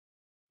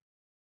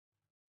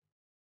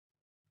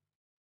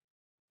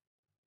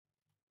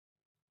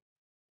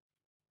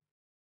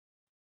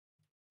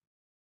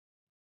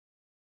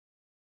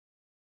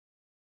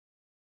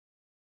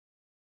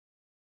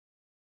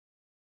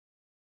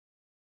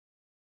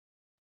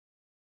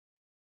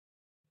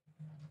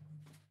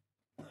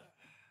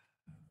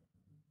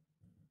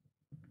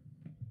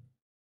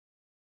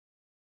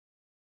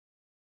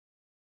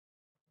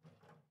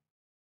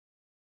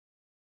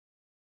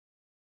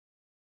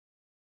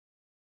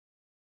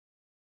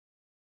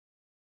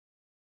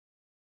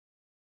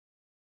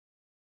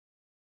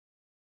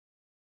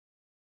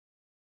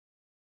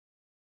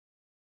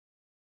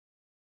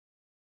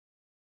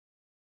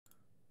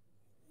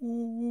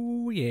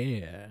Ooh,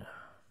 yeah.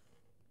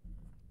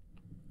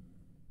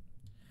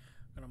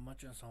 Gonna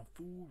munch on some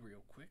food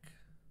real quick.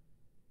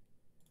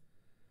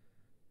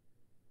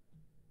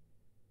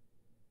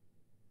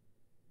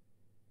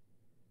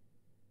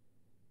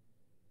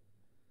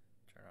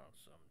 Turn on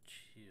some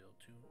chill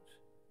tunes.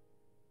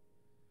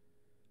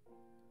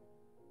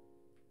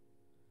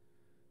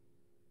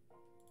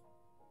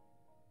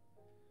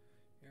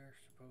 You're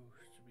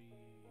supposed to be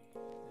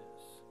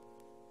this.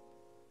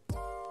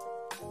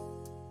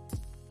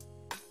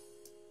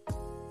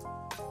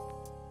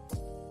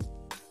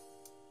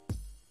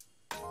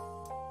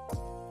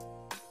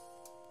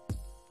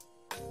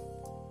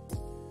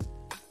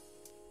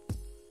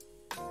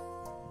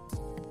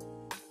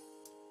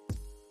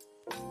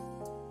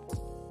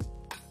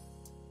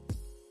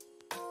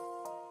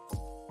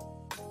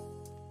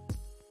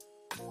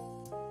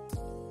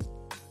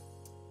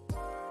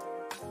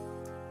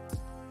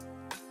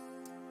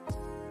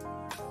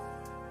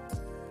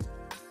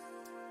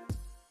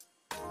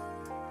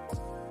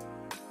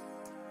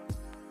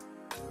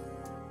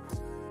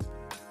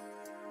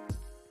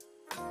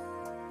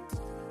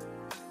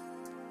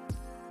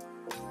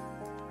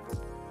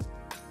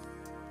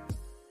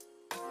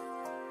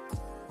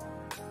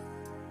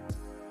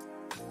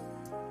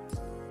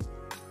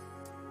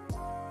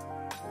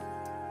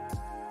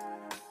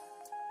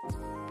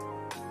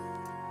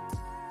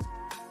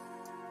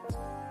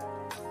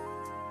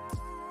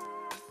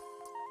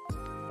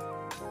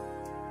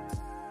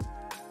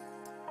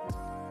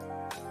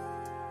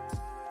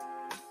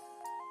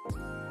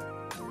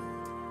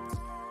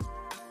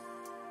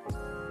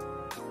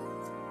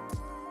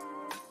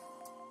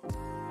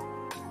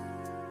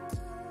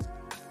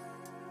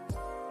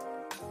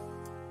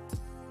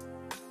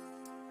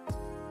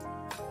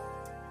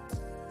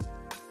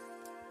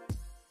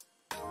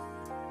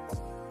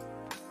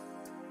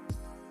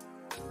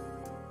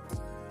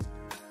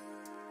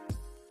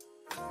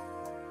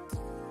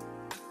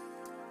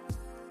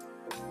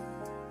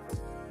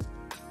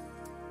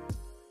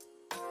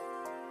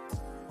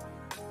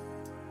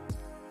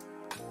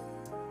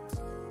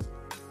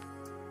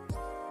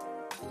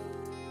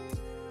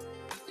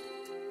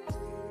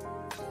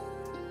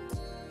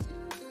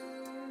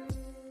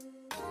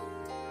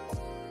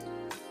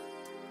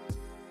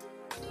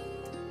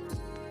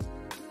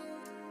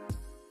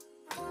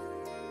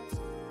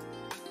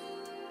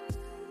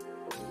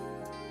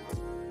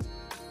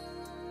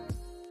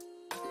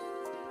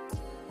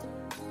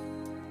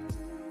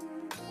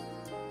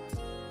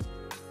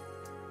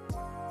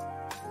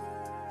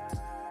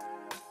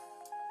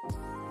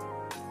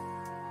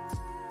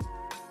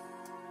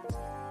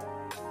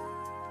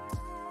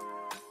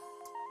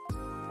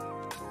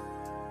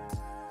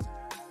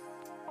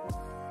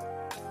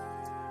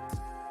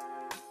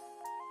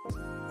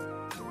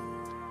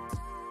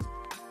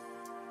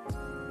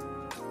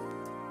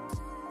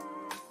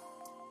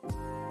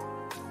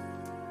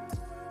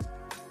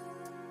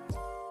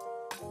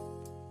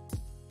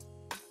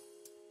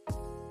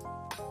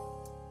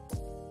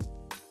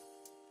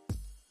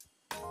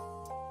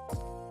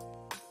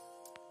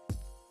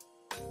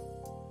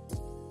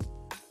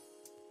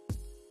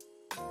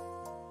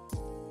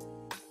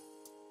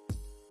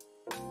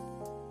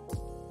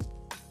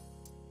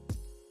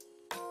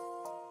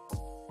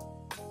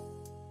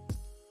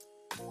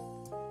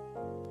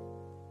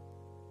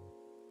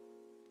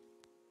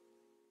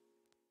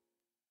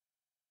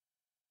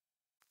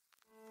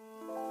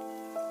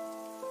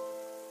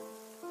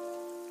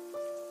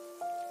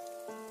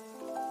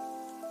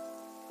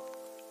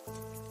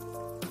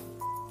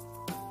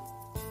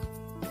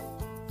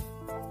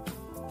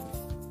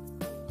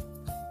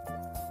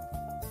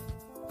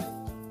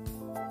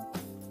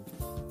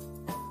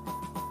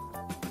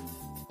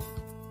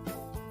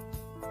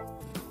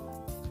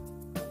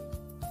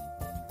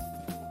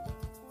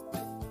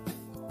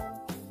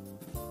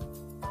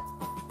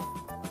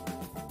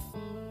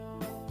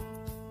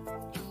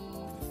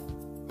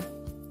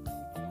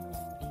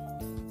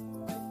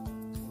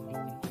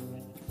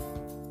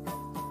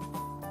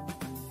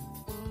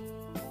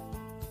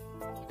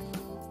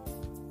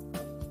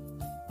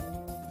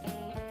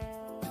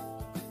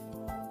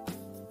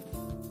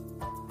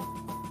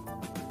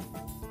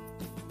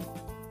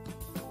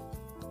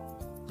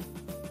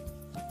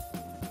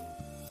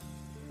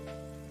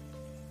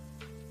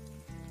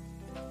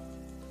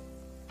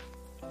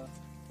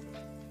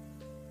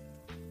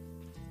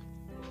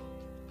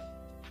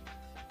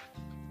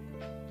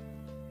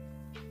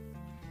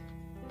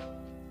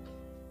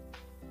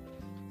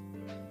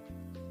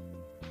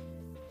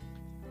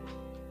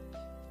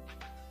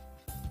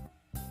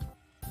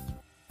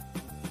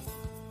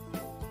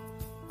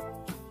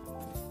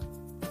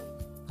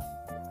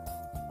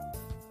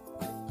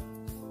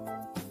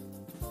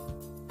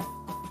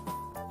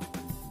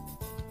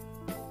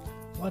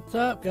 What's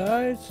up,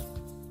 guys?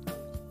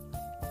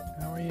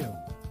 How are you?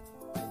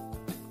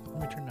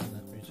 Let me turn down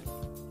that music.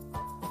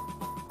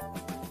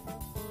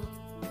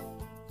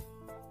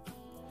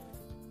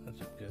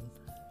 That's good.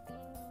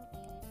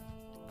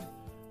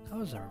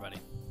 How is everybody?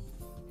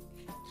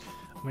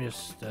 I'm gonna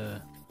just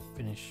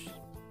finish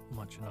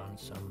munching on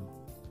some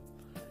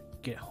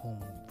get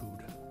home food.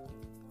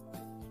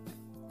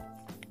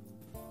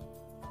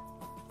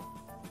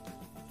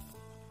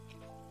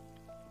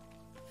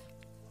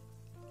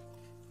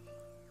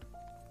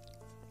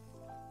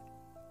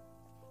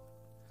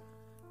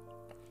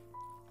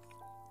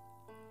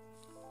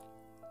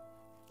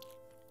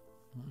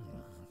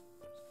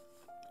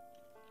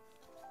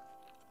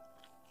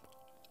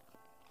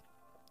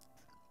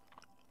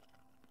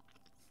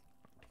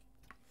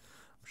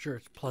 I'm sure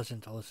it's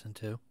pleasant to listen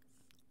to.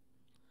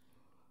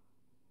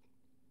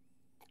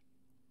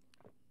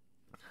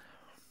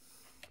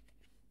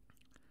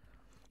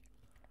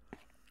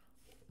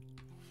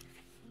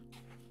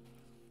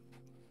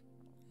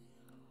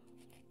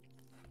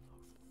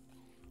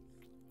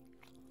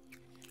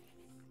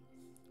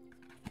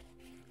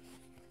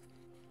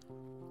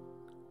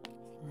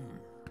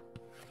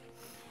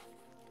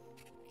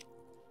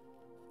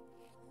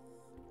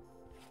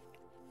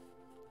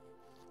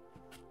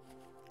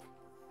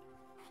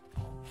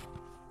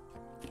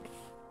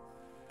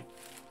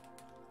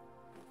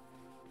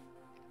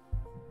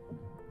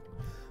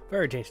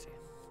 Very tasty.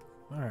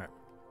 All right.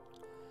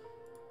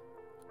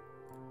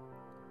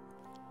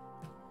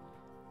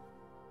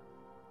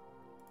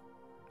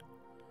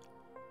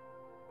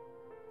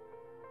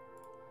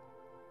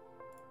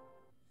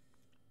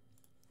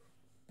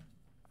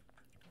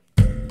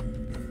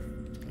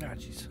 Ah,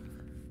 jeez.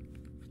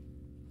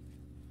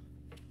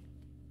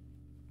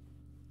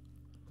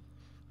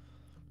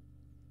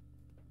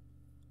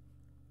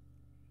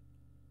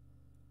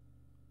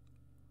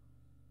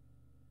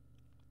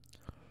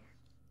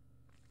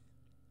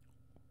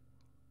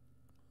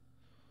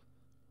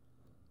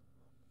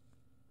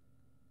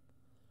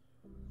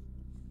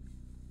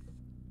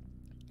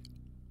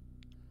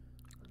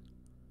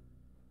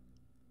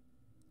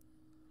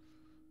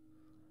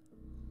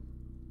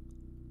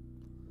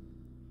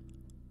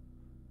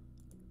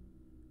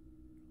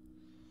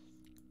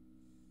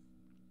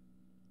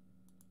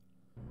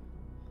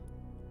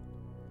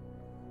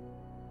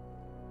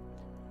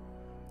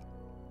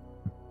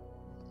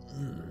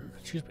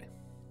 Excuse me.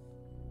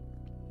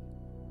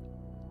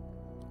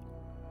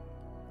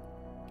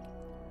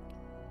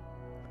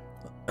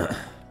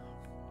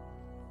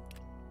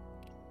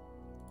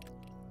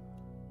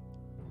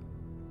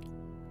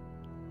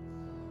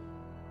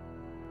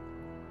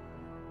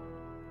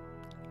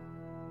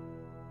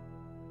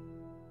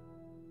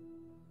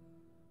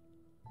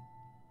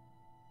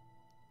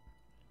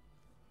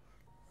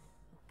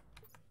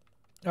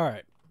 All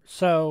right.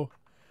 So,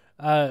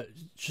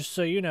 just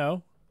so you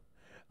know,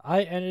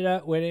 I ended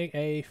up winning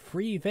a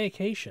free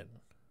vacation.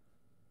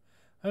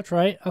 That's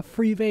right, a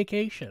free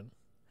vacation.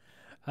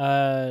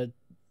 The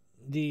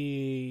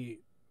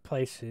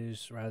place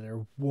is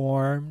rather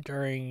warm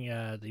during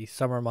the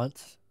summer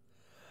months,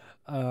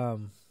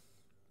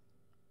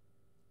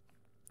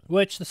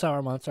 which the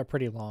summer months are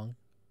pretty long.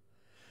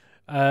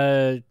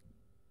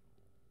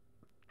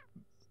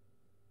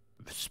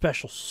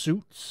 Special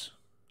suits.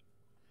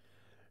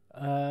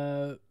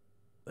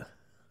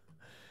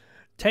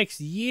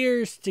 Takes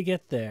years to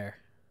get there.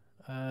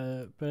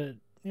 But,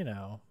 you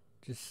know,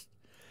 just,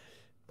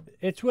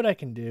 it's what I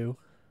can do.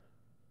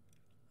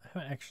 I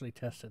haven't actually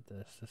tested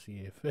this to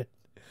see if it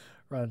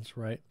runs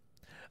right.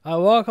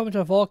 Welcome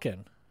to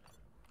Vulcan.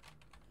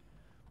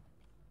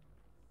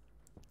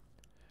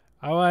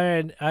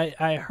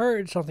 I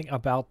heard something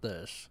about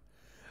this,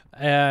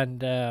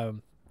 and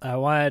I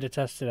wanted to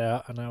test it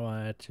out, and I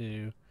wanted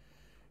to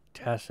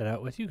test it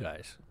out with you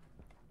guys.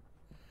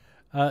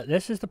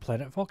 This is the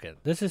planet Vulcan.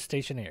 This is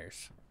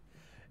Stationeers.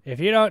 If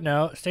you don't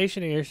know,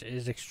 Stationeers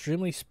is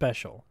extremely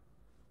special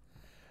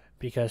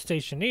because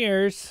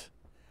Stationeers,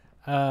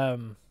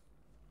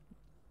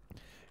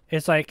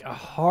 it's like a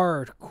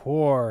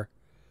hardcore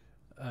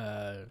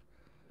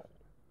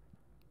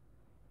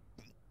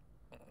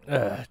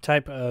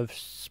type of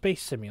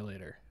space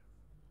simulator.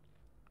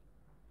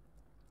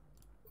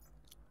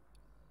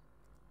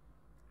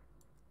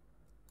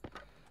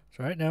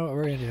 So right now what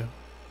we're going to do is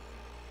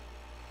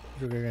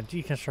we're going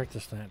to deconstruct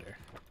this lander.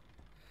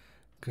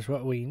 Because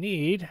what we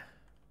need,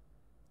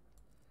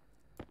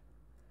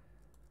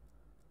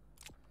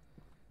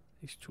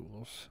 these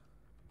tools.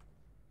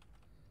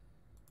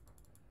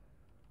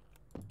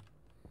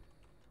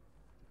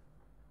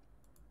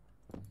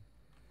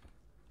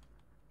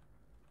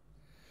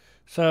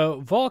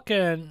 So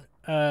Vulcan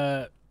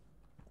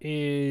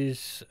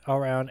is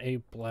around a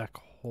black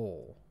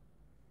hole.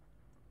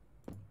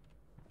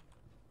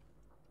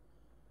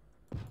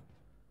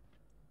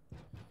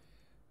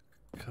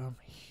 Come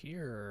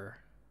here.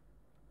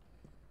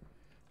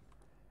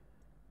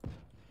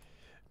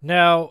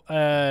 Now,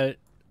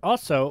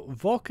 also,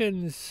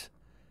 Vulcan's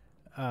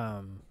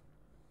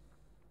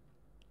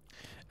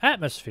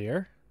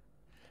atmosphere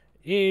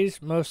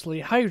is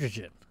mostly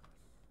hydrogen.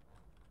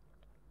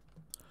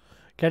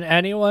 Can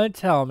anyone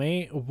tell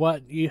me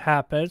what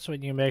happens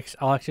when you mix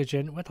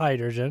oxygen with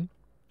hydrogen?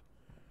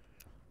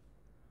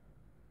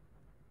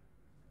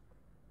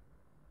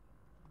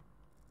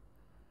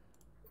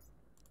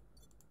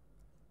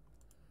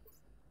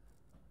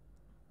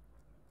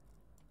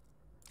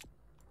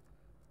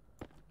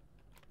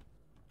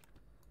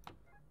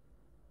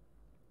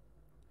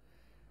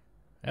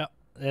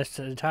 this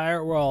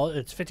entire world,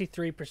 it's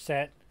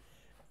 53%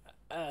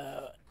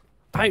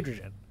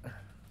 hydrogen.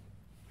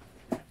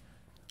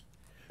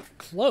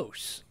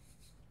 Close.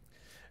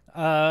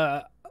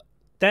 That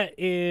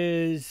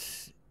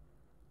is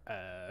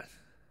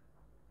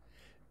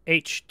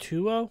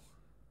H2O.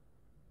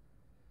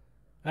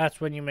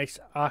 That's when you mix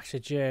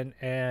oxygen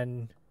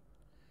and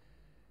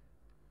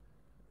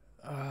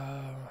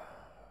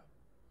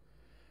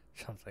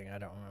something, I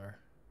don't remember.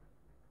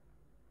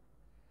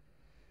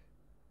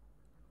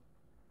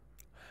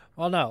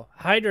 Well, no.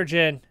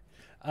 Hydrogen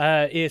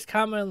is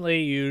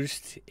commonly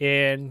used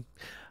in,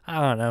 I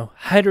don't know,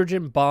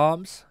 hydrogen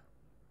bombs.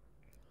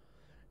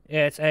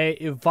 It's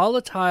a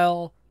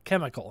volatile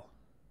chemical.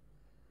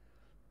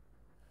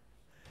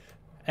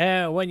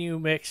 And when you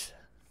mix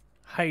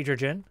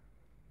hydrogen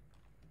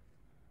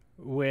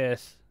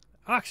with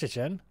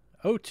oxygen,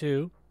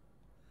 O2,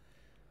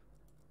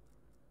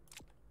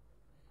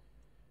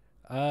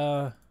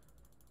 oh.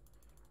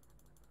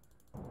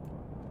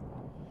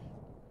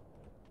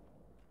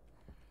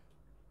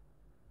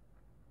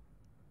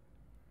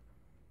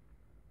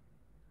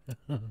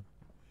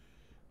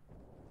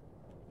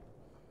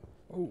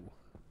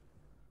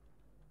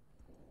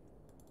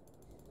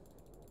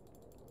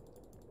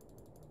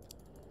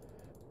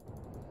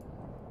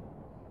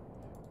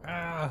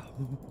 Ah.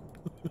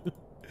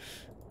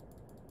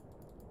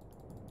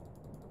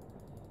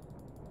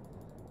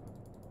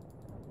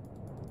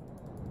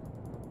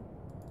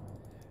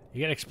 You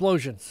get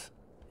explosions.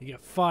 You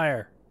get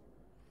fire.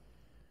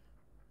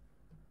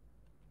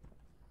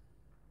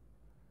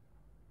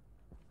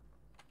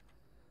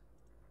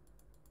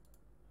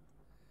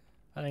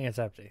 I think it's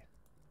empty.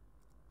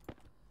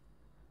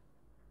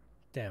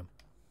 Damn.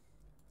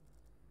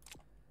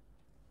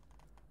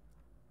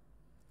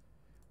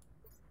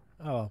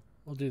 Oh,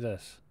 we'll do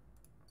this.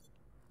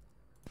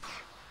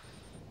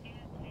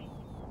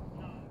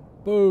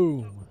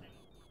 Boom.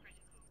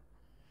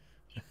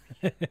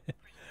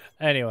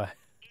 Anyway,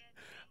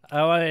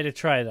 I wanted to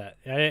try that.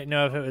 I didn't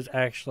know if it was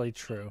actually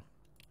true.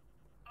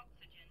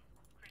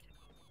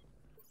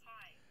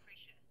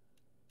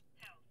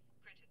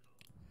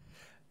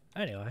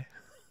 Anyway,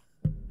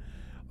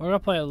 we're going to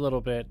play a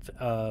little bit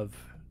of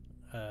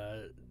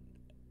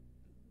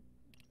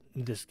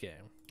this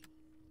game.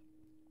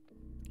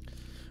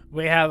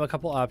 We have a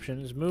couple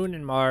options. Moon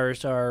and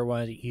Mars are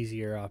one of the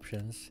easier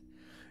options.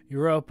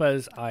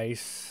 Europa's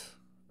ice.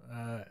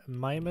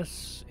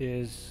 Mimas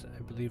is,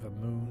 I believe, a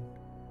moon.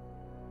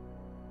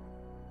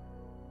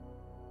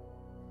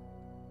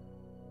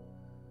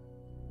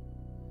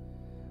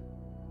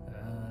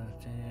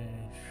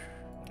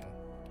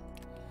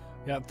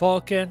 We got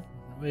Vulcan,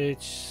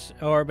 which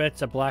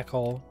orbits a black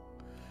hole.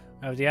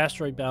 We have the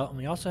asteroid belt, and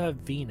we also have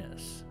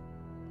Venus.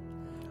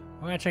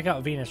 We're going to check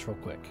out Venus real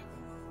quick.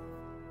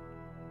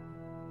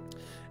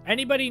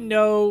 Anybody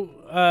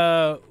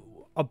know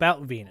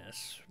about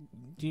Venus?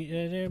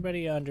 Does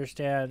anybody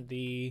understand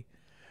the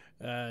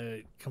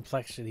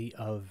complexity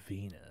of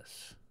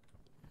Venus?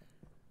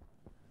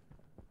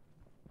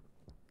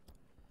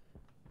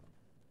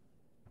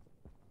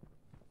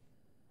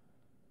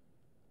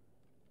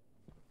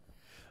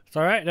 So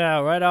right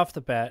now, right off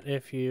the bat,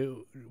 if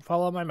you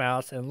follow my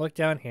mouse and look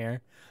down here,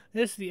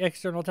 this is the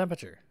external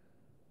temperature.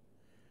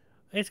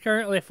 It's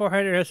currently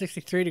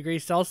 463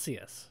 degrees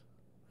Celsius.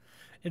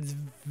 It's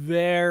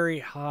very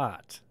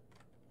hot.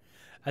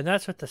 And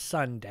that's with the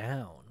sun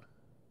down.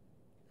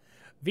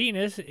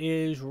 Venus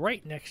is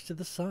right next to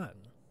the sun.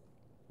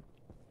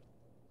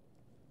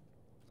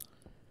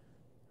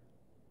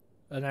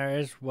 And there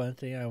is one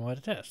thing I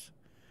want to test.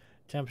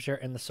 Temperature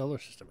in the solar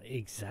system.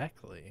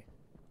 Exactly.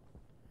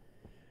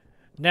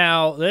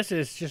 Now, this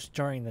is just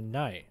during the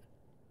night.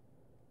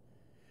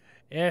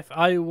 If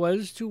I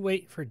was to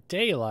wait for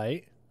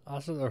daylight,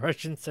 also the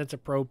Russians sent a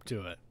probe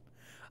to it.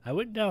 I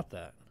wouldn't doubt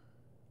that.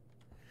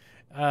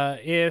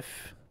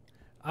 If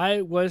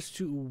I was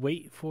to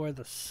wait for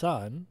the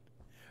sun,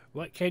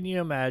 what can you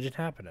imagine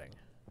happening?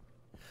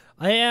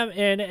 I am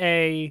in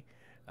a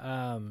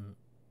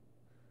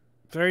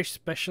very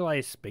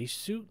specialized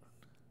spacesuit.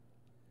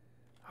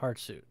 Hard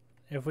suit.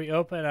 If we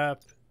open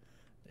up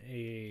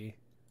a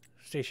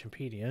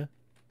Stationpedia,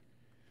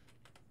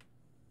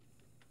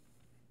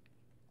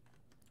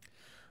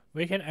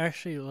 we can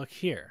actually look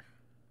here.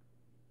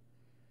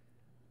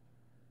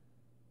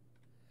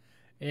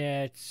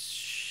 Its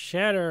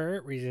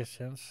shatter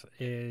resistance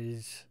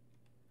is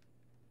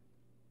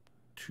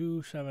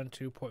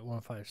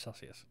 272.15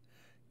 Celsius.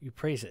 You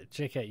praise it.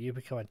 JK, you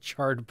become a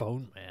charred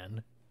bone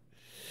man.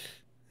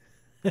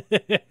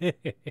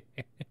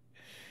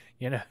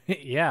 You know,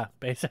 yeah,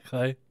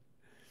 basically.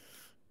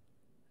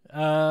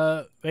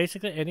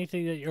 Basically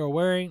anything that you're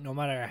wearing, no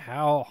matter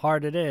how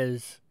hard it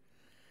is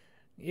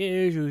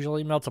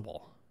usually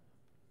meltable.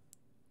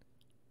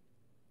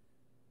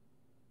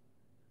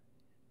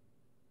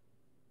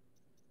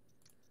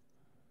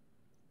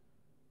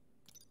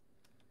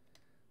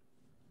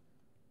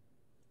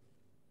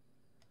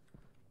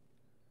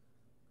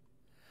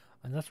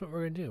 And that's what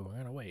we're going to do. We're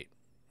going to wait.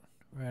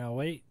 We're going to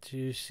wait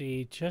to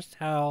see just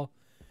how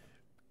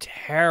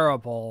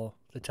terrible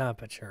the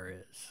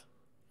temperature is.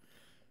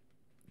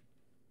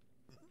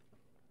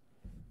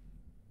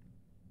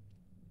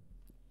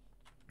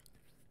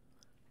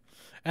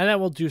 And then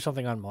we'll do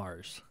something on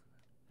Mars.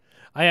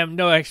 I am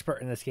no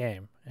expert in this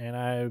game, and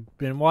I've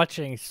been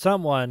watching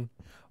someone,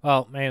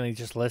 well, mainly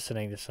just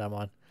listening to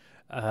someone,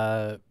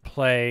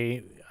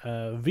 play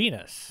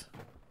Venus.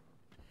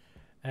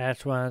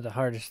 That's one of the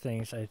hardest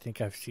things I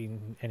think I've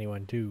seen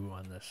anyone do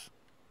on this.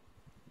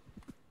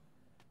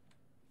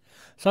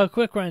 So a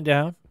quick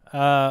rundown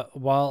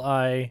while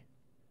I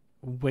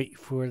wait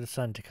for the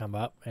sun to come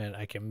up and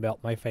I can melt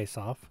my face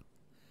off.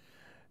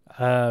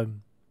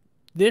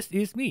 This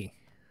is me.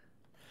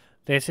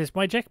 This is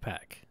my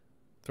jetpack.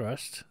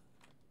 Thrust.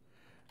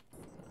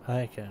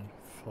 I can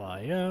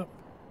fly up.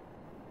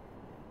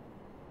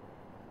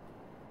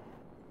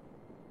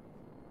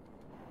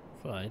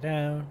 Fly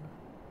down.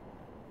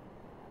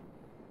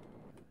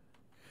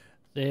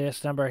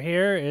 This number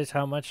here is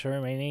how much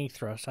remaining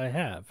thrust I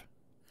have.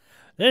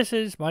 This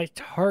is my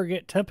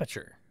target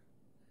temperature.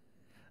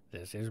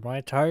 This is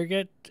my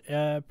target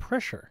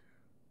pressure.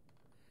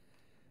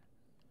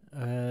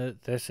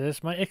 This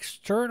is my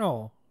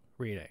external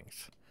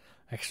readings.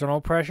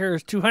 External pressure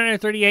is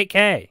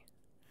 238K.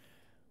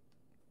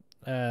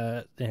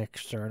 The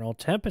external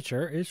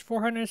temperature is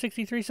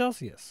 463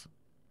 Celsius.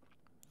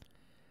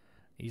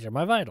 These are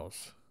my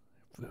vitals.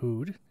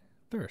 Food,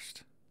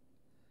 thirst.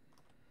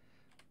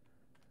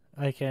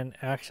 I can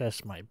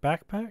access my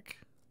backpack.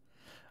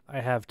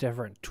 I have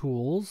different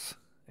tools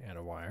and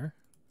a wire.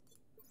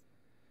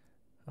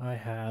 I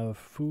have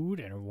food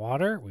and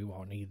water. We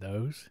won't need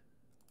those.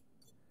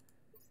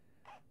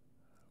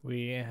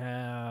 We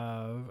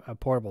have a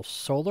portable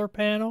solar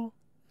panel,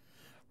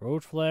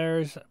 road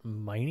flares,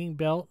 mining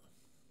belt,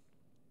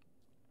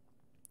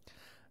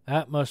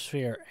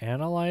 atmosphere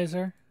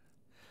analyzer.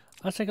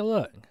 Let's take a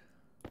look.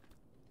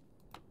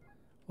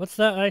 What's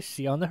that I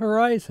see on the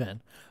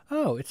horizon?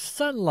 Oh, it's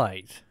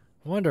sunlight.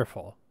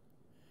 Wonderful.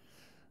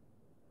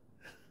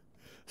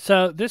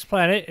 So this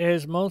planet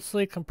is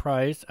mostly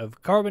comprised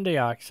of carbon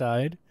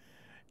dioxide,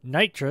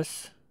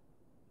 nitrous,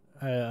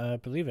 I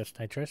believe it's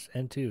nitrous,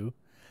 N2,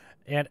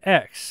 and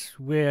X,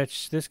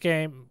 which this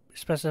game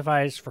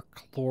specifies for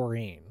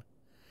chlorine.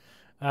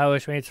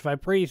 Which means if I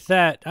breathe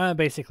that, I'm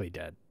basically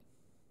dead.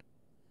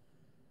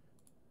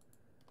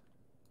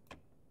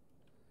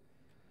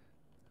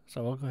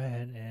 So we'll go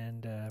ahead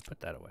and put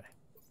that away.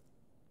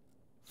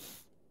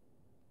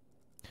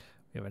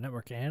 We have a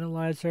network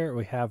analyzer.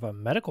 We have a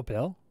medical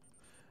pill,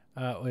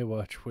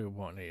 which we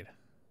won't need.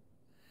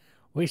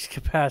 Waste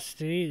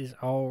capacity is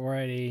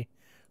already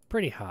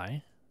pretty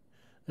high.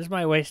 This is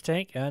my waste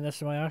tank, and this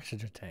is my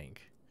oxygen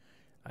tank.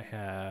 I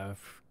have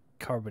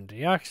carbon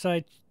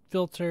dioxide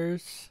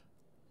filters,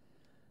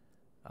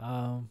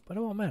 but it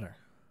won't matter.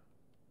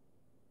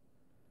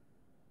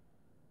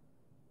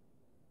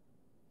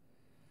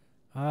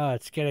 Ah,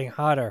 it's getting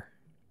hotter.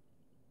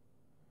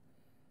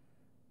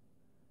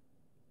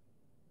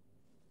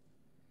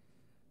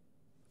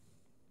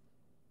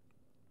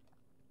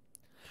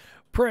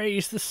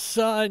 Praise the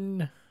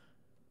sun!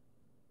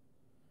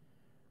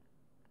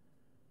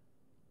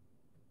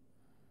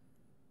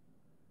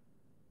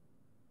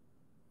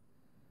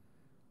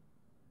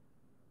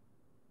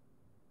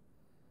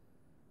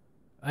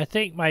 I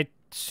think my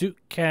suit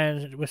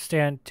can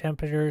withstand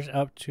temperatures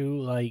up to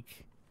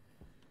like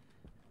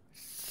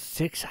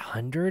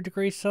 600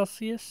 degrees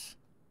Celsius.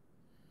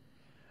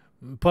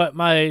 But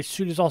my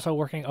suit is also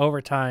working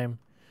overtime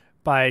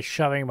by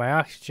shoving my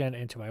oxygen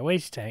into my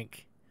waste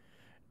tank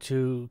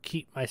to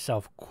keep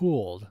myself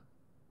cooled.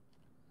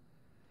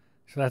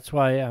 So that's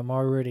why I'm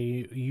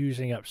already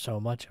using up so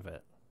much of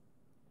it.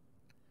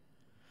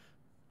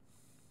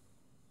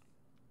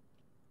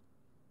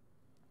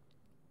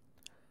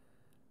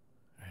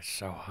 It's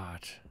so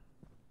hot.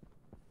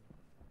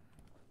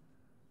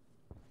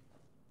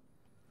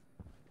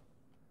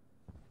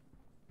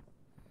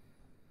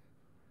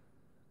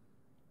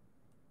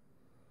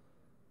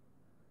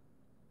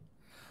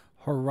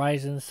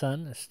 Horizon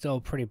sun is still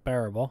pretty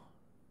bearable.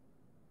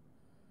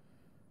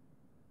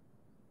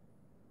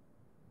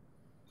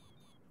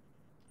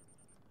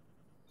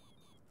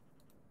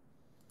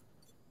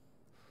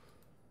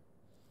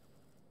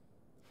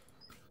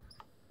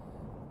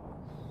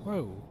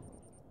 Whoa.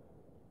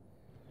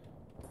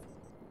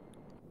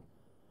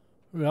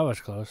 Ooh, that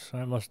was close. I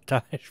almost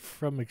died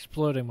from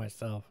exploding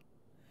myself.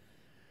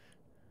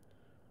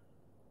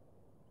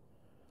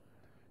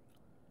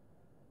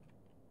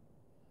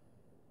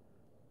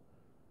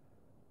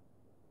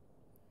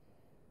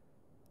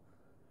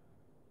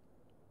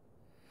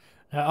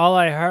 Now, all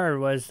I heard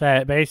was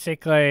that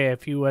basically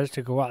if you was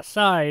to go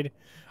outside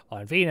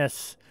on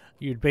Venus,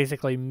 you'd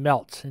basically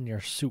melt in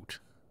your suit.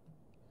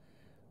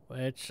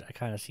 Which I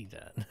kind of see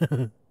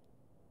that.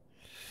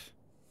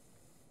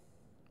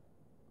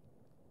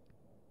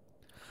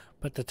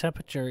 But the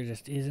temperature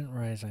just isn't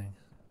rising.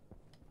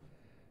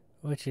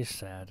 Which is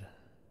sad.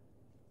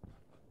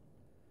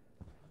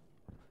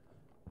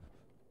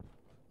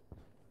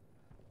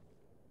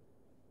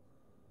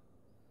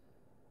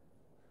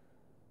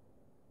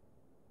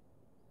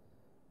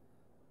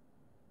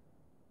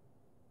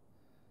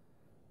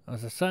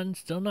 Is the sun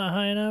still not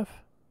high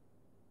enough?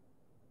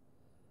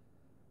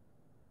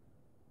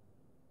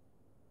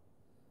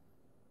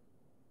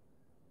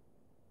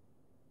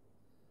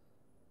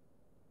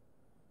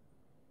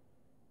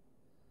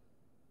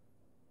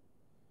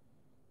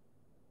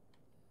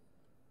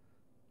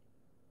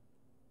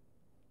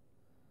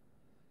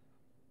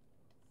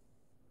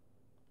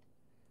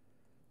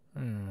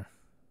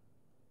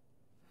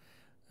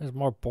 It was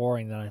more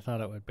boring than I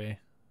thought it would be.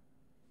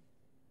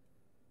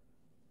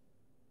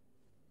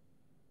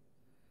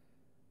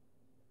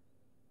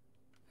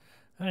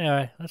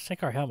 Anyway, let's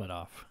take our helmet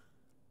off.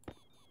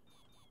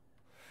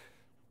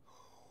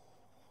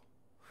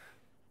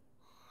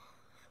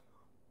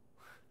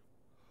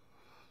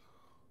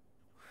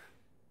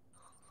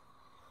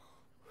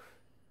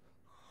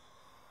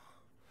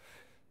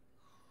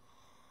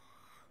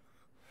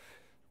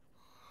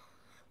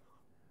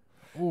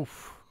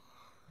 Oof.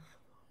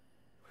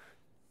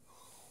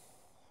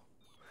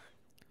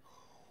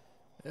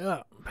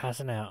 Yeah,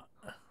 passing out.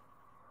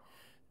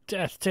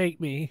 Death take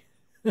me.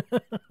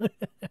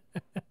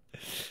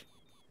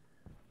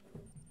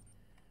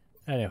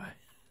 Anyway.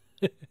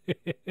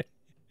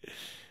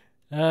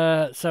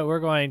 So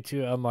we're going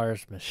to a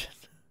Mars mission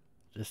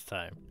this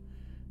time.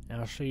 And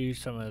I'll show you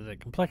some of the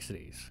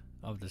complexities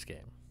of this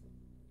game.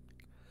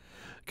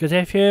 Because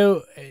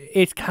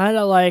it's kind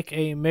of like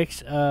a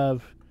mix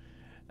of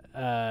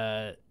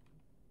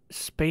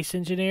Space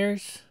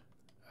Engineers.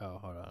 Oh,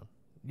 hold on.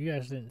 You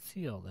guys didn't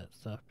see all that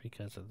stuff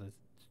because of the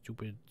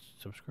stupid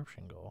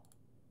subscription goal.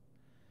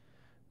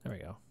 There we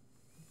go.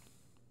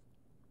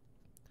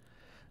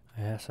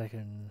 I guess I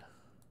can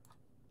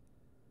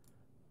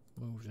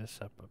move this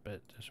up a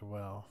bit as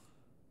well.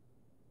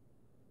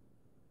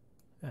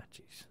 Ah,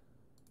 jeez.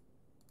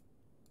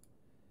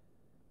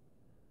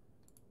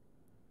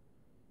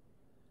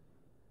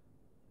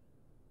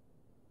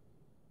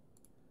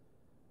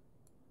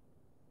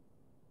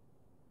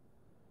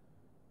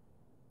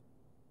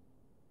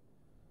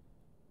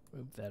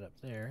 Move that up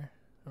there.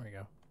 There we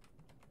go.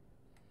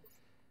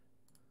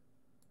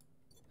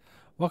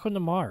 Welcome to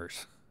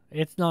Mars.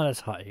 It's not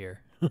as hot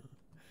here.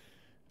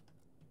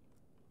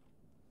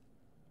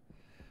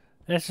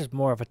 This is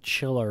more of a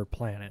chiller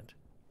planet.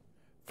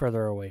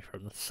 Further away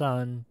from the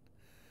sun.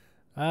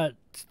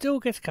 Still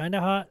gets kind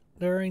of hot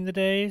during the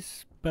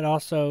days, but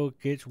also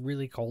gets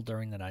really cold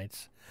during the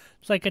nights.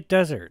 It's like a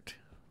desert.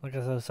 Like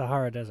a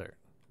Sahara Desert.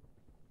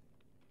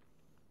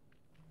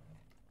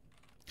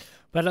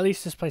 But at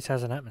least this place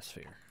has an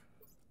atmosphere.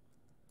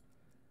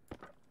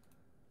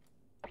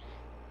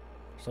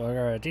 So I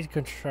gotta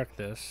deconstruct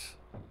this.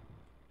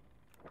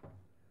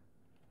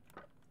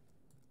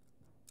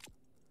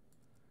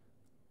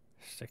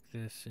 Stick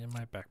this in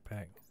my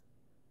backpack.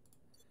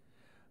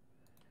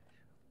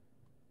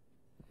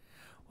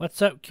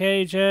 What's up,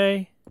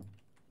 KJ?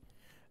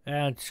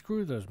 And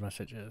screw those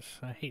messages.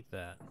 I hate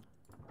that.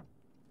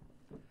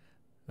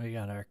 We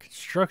got our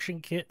construction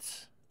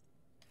kits.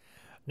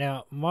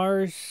 Now,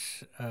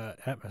 Mars'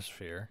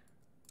 atmosphere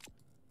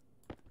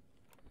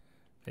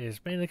is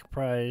mainly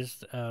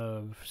comprised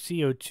of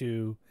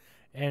CO2,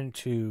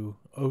 N2,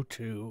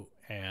 O2,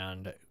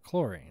 and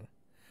chlorine,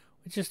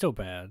 which is still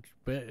bad,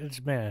 but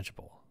it's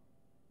manageable.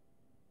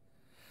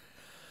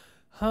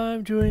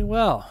 I'm doing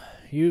well.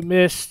 You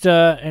missed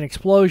an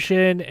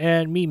explosion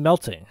and me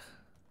melting.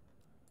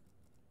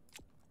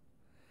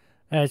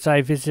 As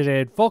I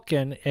visited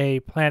Vulcan,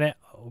 a planet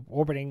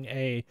orbiting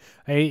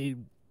a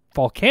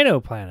volcano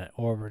planet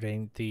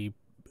orbiting the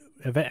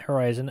event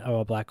horizon of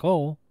a black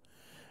hole,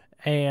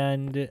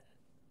 and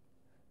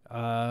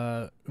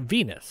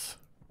Venus,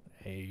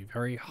 a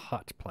very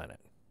hot planet.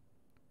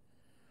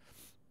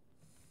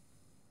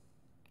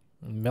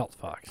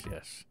 Lummoxfox,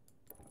 yes.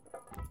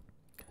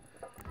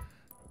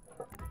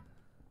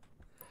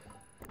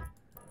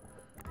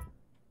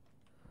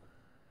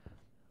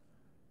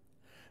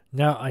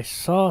 Now, I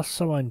saw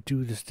someone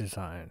do this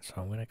design, so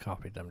I'm going to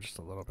copy them just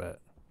a little bit.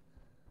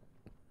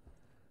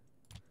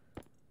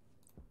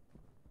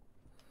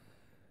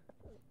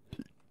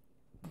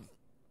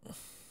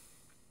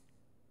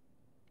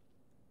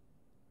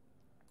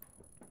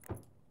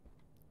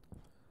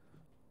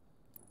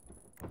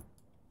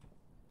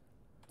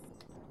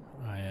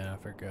 Oh yeah, I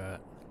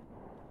forgot.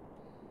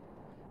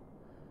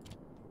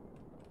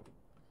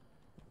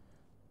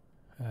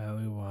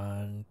 We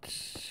want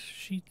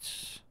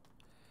sheets.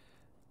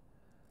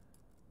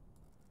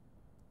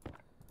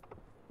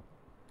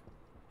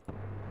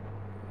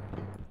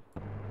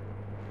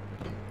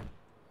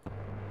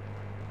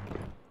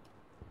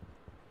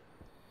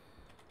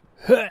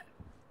 There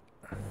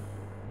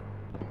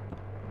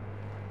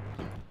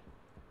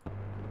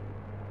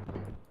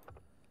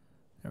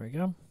we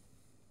go.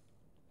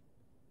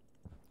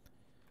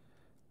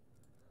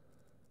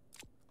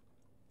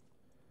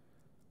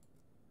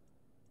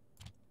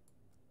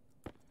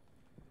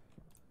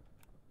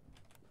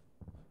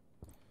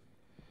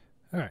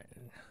 All right.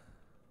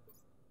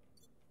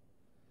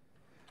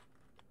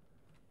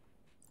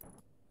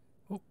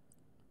 Oh.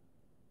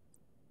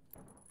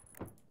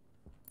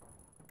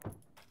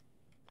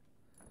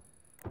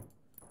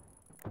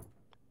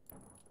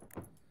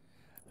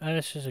 And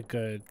this is a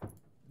good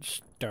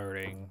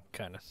starting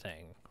kind of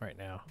thing right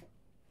now.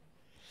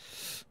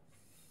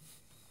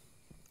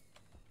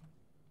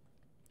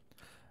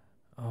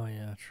 Oh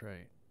yeah, that's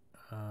right.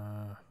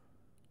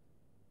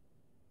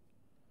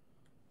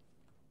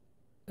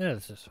 Yeah,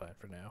 this is fine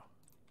for now.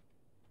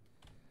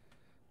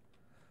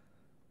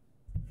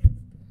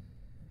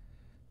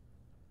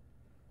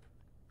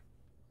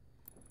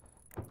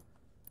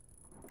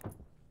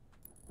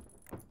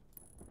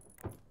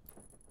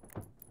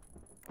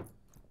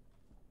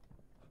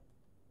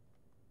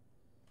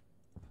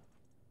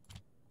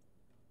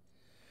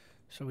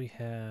 So we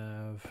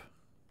have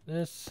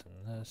this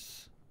and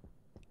this.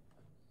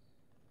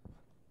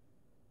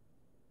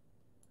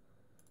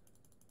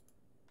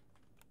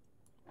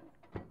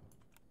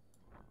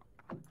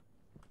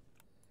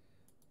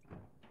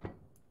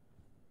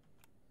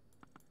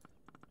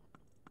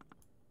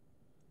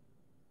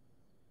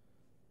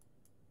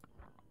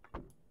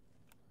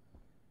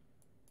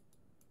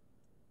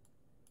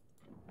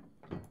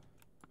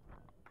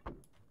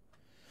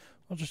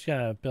 We'll just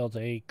gotta build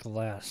a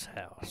glass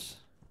house.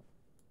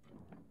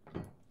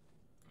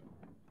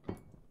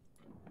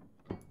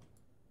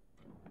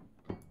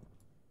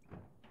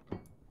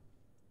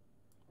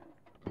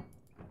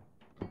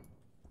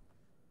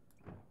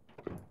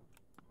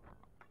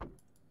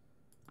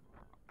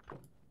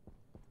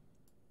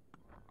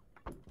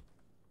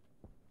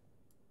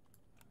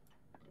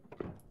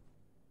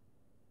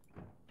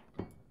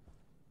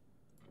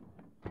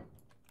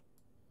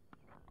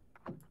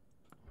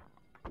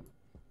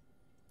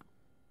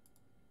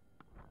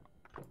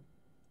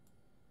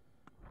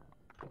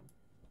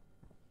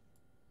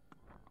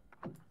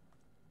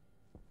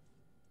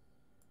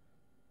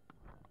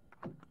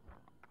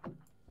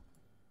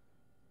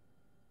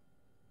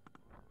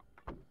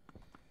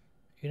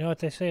 You know what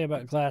they say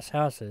about glass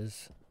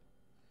houses?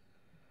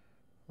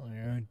 Well,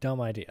 you're a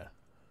dumb idea.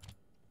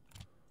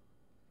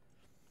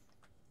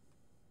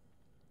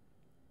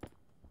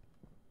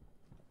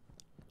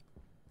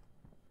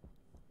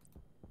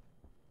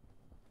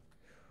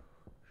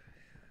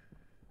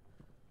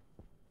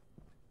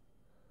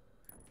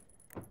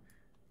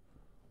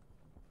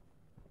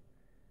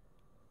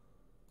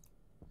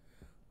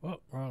 Whoa,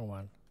 wrong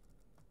one.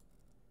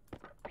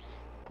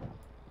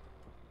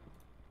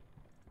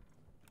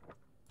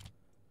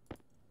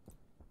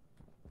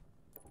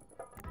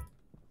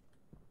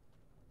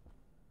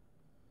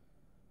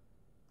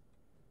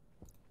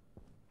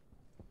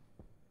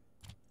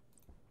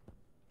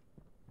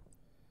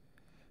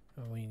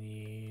 We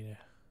need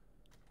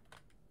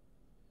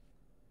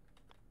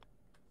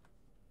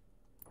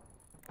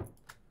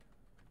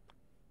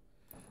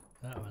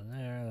that one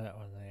there, and that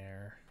one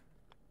there.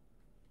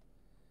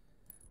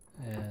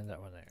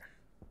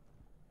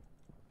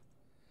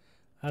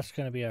 That's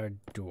gonna be our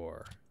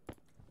door.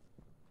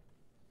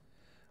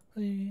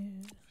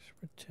 Please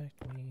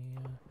protect me.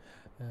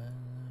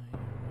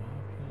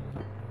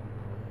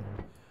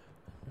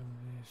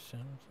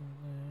 Something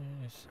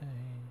to say.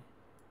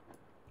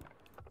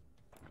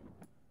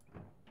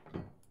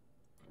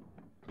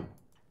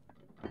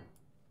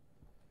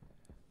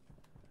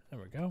 There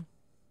we go.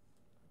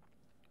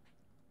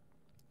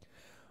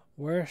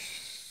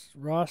 Worst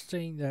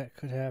roasting that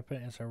could happen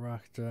is a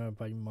rock thrown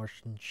by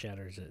Martian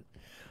shatters it.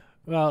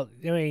 Well,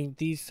 I mean,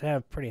 these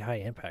have pretty high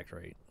impact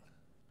rate.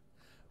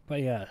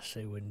 But yes,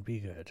 it wouldn't be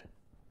good.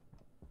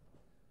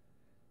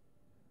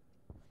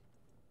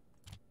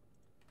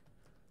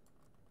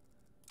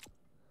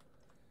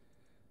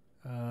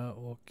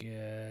 We'll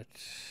get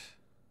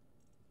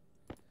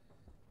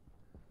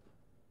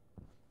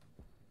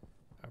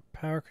our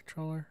power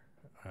controller.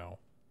 Oh.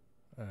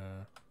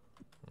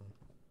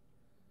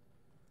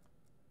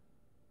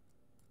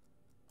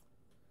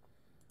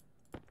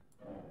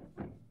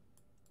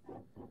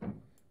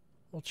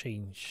 We'll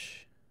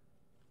change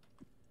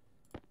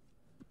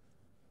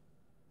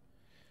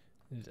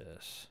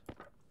this.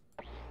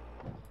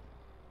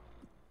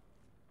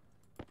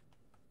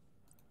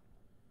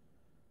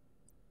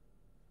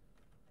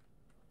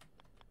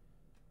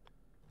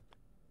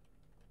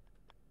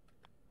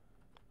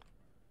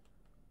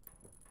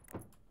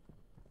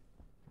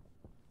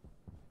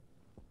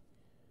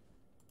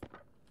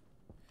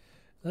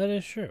 That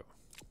is true.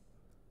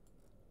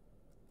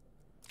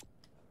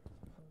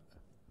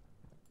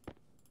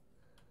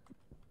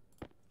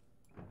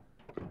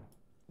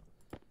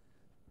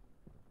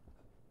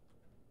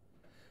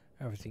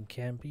 Everything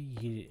can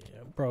be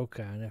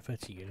broken if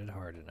it's heated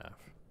hard enough.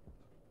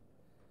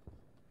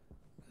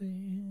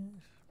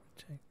 Please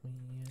protect me.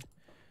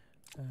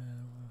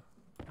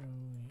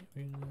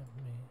 You love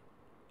me.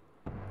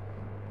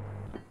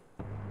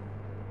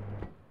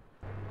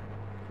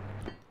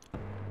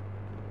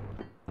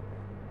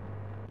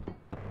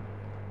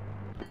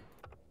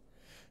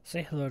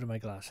 Say hello to my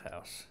glass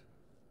house.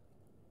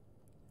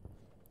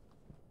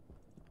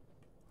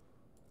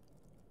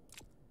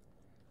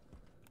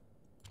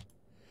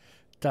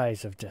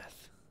 Dies of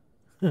death.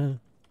 Oh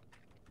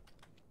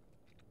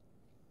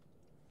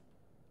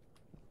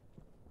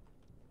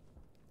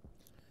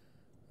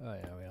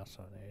yeah, we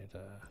also need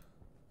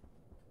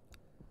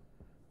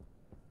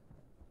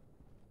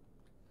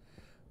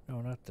No,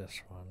 not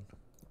this one.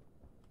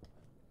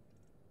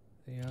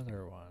 The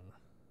other one.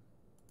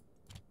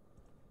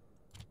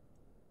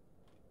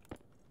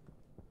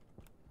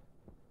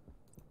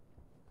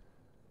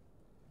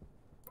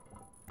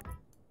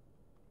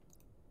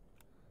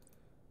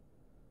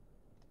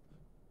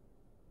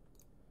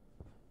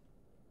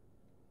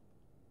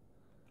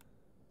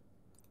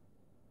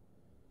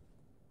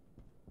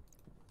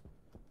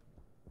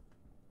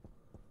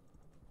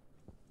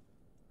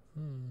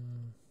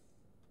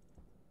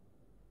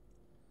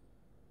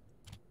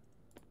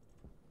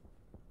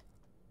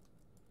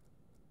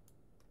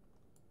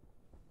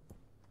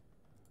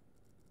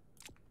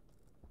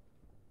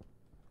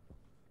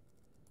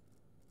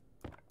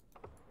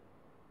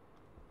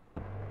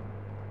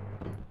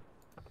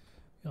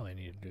 You only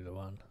need to do the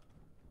one.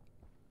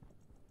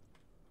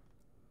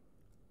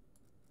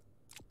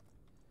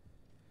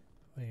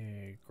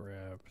 We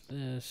grab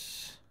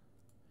this,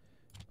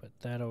 put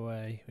that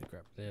away, we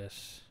grab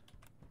this.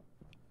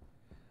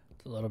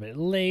 It's a little bit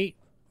late,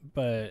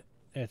 but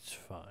it's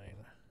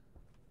fine.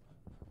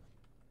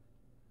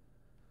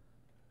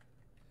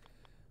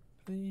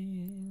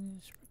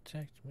 Please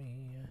protect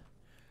me.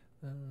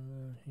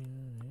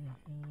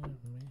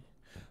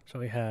 So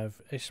we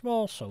have a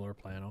small solar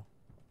panel.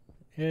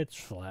 It's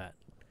flat.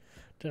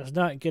 Does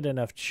not get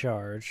enough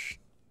charge.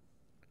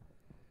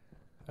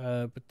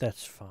 But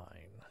that's fine.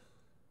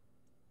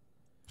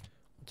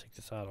 We'll take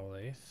this auto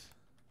lathe.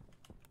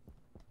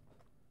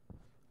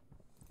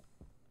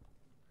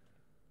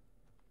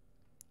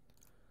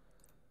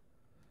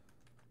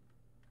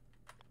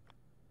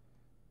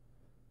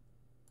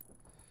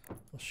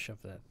 We'll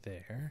shove that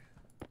there.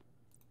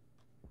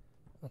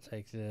 I'll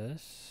take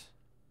this.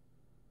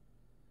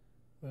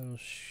 We'll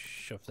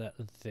shove that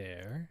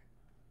there.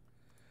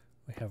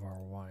 We have our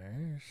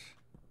wires.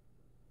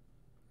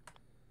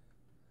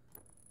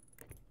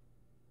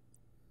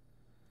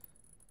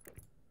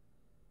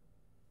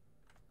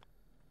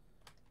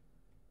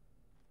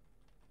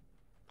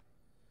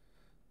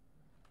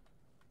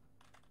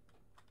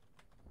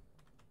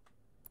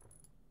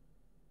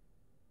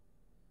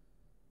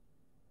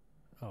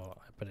 Oh,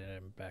 I put it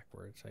in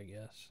backwards, I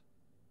guess.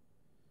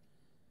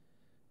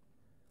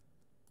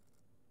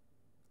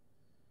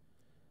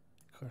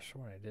 Of course,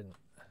 when I didn't.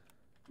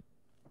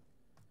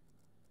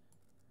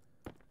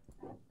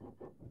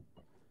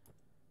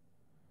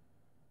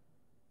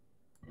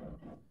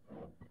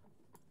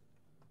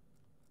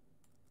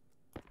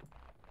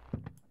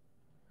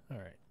 All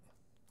right.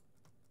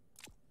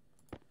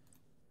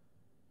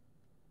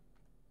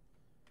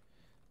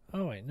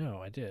 Oh, wait,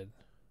 no, I did.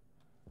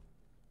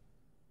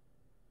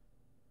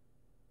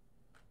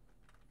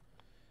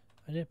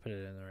 I did put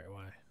it in the right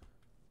way.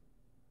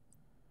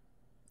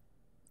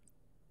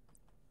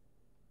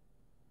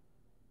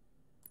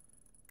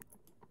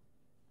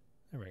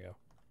 There we go.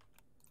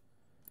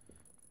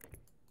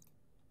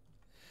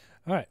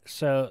 Alright,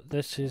 so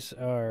this is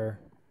our,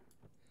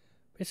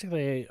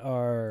 basically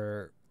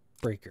our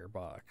breaker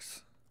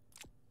box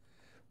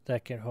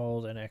that can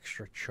hold an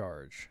extra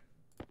charge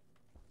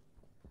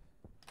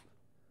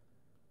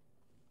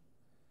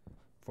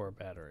for a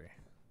battery.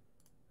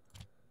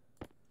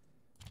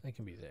 It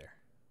can be there.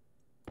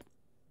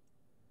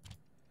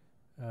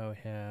 We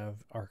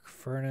have arc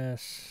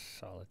furnace,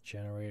 solid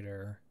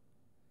generator.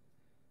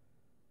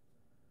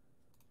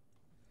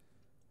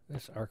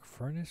 This arc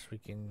furnace we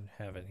can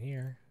have in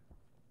here.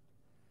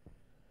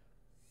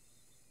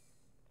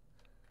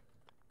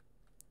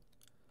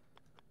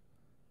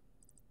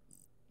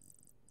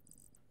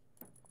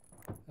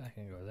 That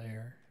can go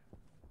there.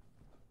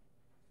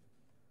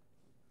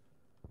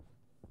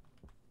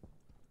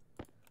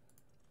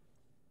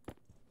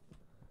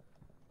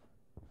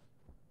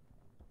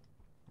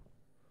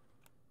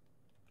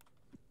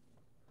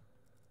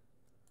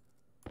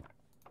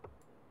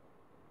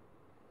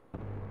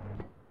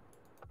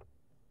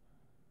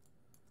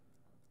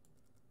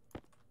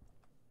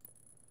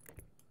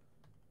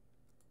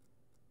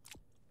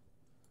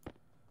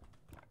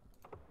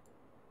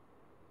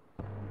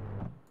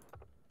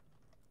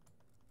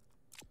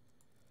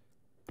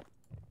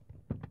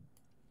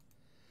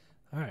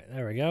 Alright,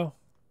 there we go.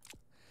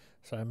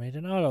 So I made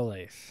an auto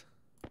lathe.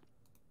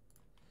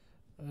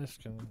 This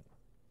can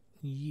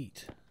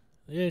yeet.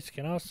 This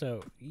can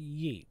also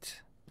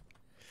yeet.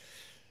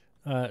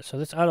 So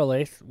this auto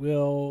lathe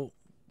will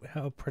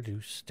help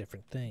produce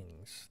different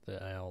things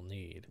that I'll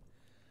need.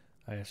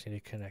 I just need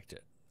to connect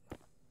it.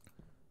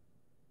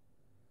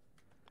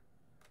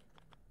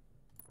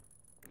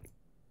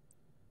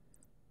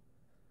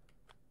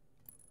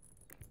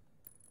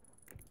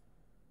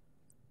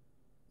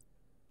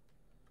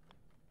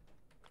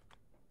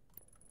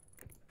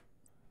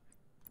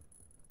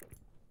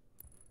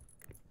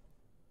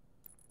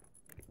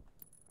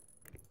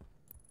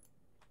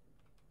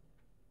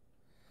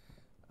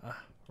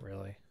 Ah,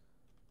 really?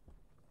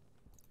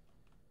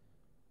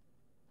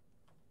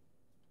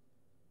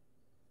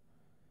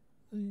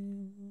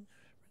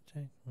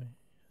 Protect me.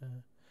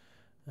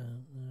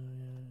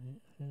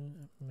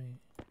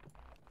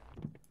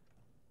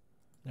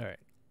 Alright.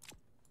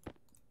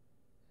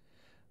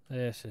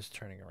 this is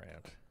turning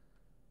around.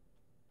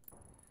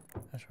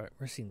 That's right,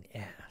 we're seeing the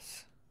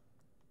ass.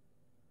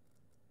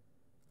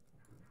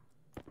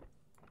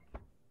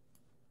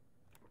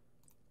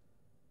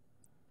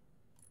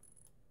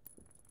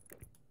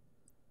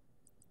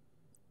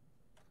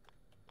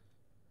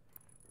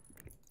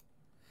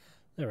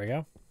 There we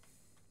go.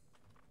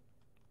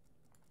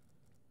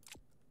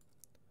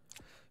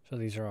 So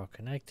these are all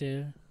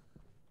connected.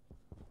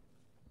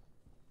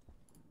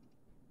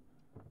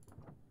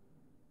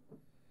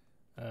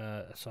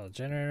 I saw the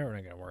generator. We're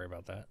not going to worry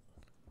about that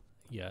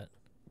yet.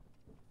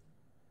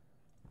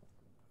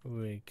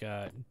 We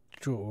got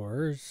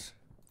drawers.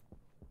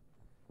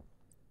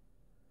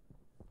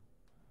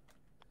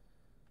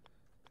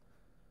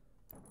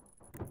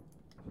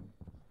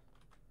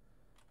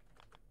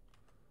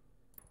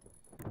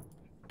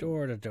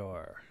 Door to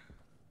door.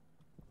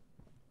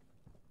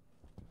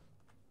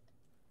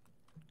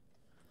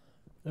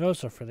 And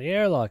also for the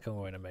airlock I'm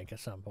going to make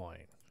at some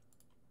point.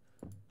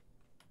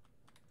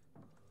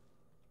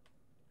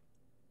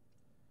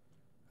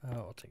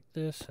 We'll take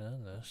this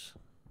and this.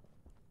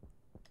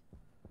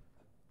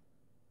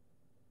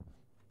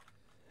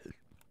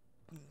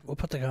 We'll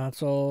put the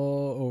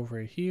console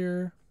over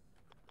here.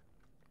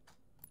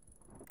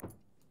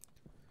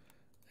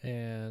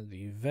 And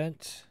the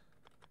vent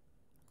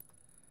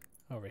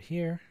over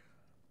here.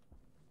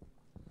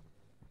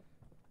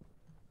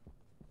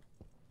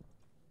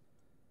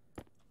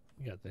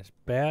 We got this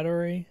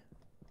battery.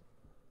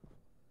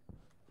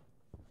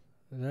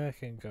 That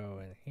can go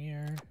in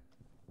here.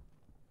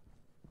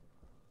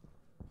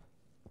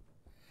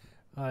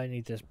 I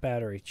need this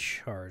battery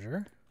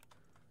charger.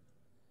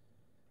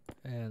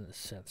 And the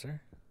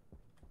sensor.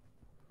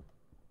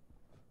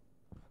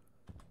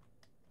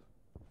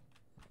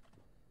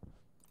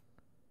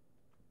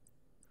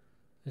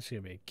 This is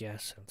going to be a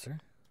gas sensor.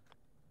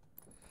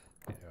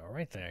 Go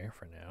right there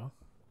for now.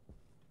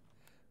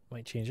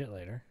 Might change it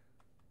later.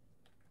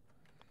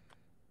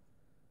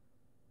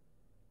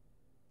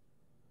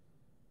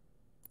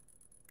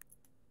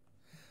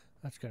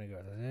 That's going to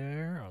go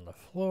there on the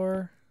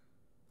floor.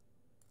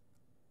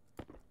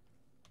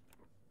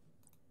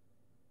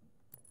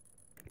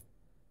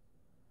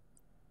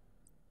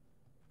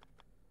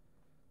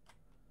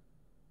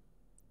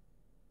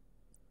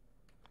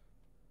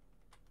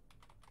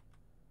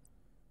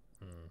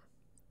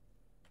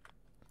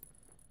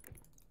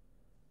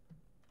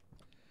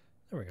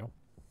 There we go.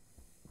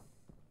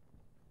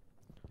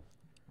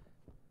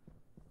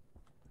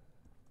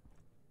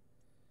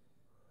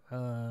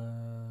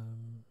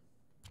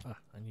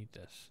 I need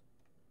this.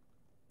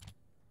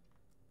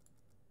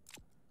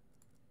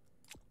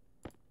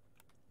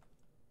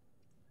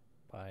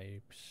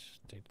 Pipes,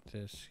 take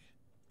this.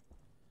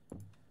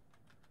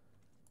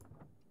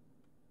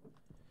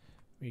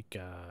 We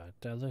got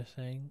other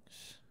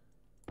things.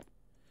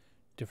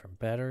 Different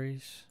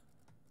batteries.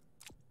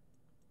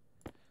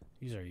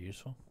 These are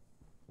useful.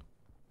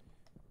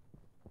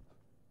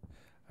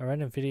 A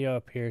random video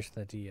appears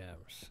in the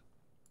DMs.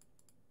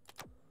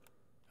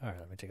 Alright,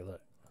 let me take a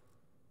look.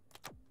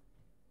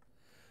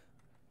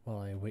 While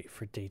I wait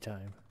for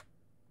daytime.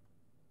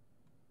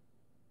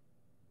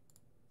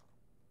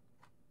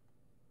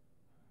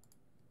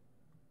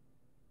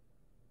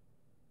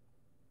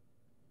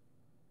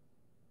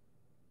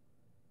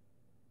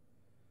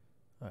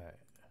 Alright.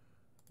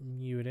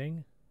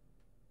 Muting.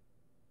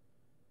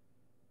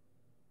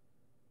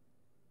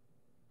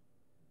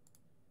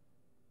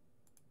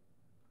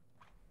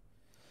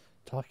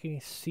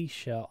 Talking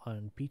seashell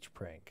on beach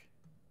prank.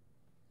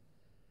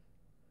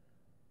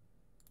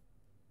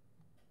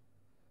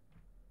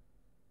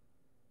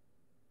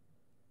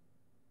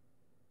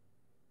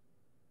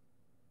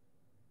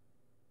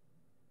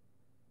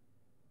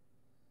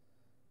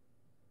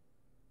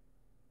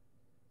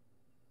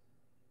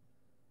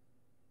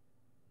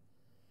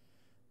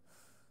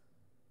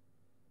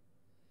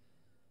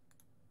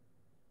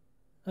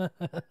 That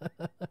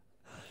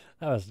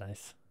was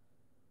nice.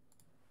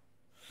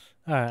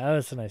 Alright, that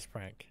was a nice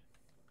prank.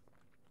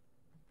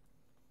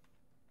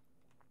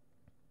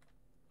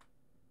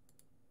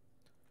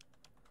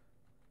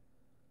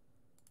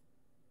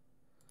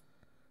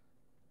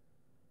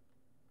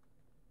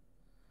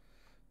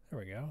 There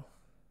we go.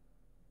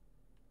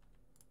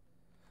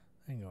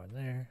 I can go in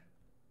there.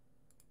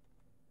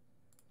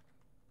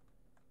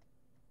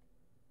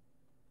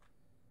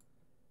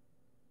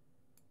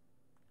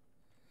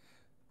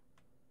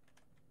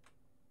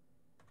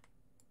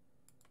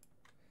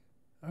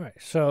 Alright,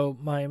 so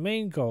my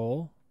main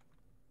goal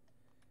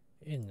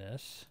in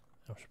this,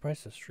 I'm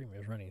surprised the stream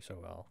is running so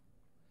well.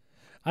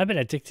 I've been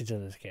addicted to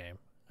this game.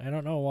 I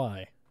don't know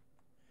why.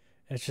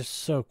 It's just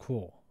so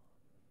cool.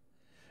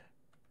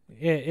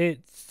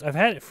 I've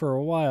had it for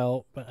a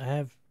while, but I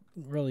haven't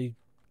really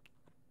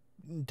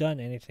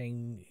done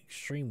anything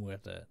extreme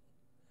with it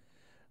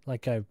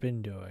like I've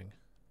been doing.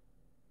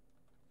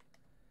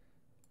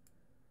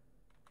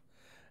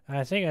 And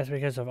I think that's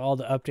because of all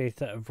the updates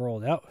that have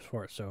rolled out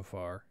for it so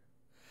far.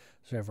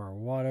 So we have our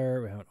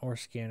water, we have an ore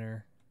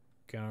scanner,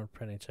 ground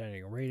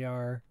penetrating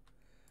radar,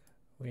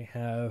 We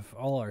have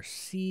all our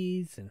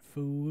seeds and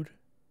food.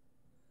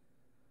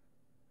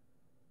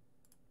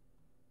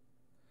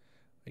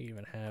 We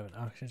even have an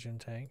oxygen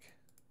tank.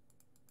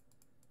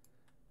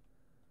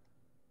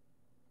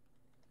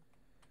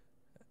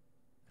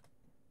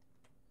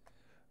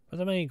 But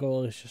the main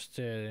goal is just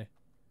to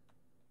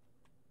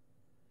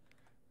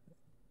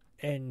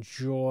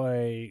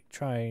enjoy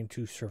trying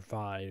to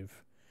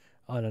survive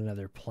on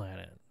another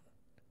planet.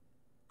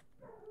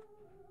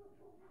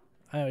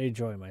 I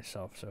enjoy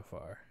myself so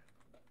far.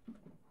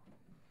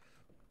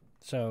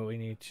 So we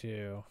need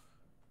to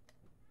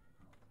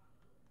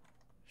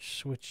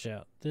switch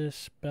out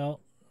this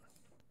belt.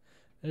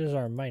 This is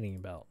our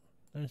mining belt.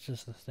 This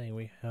is the thing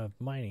we have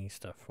mining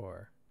stuff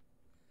for.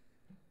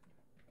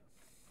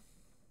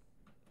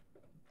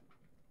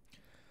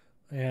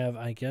 We have,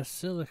 I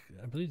guess,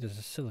 I believe this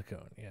is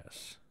silicone,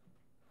 yes.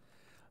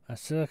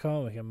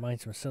 Silicone, we can mine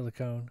some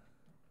silicone.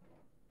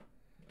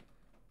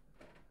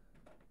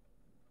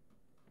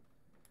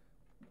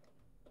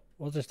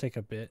 We'll just take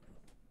a bit.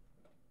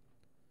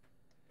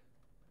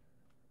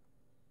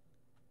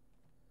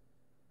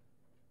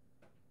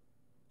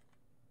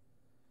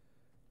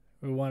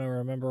 We want to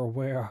remember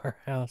where our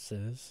house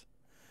is.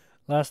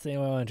 Last thing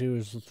I want to do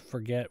is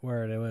forget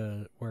where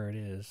it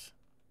is.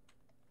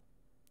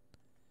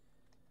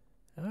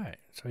 Alright,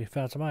 so we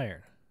found some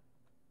iron.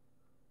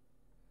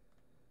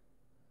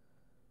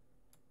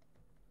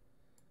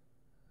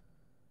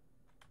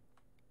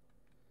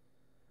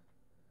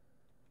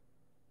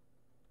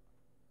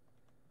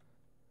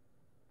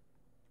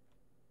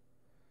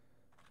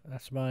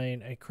 Let's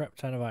mine a crap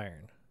ton of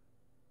iron.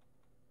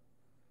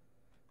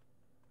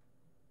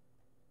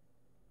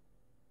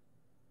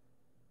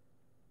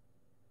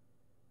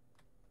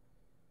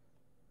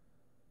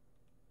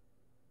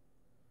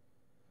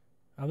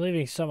 I'm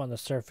leaving some on the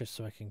surface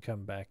so I can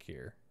come back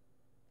here.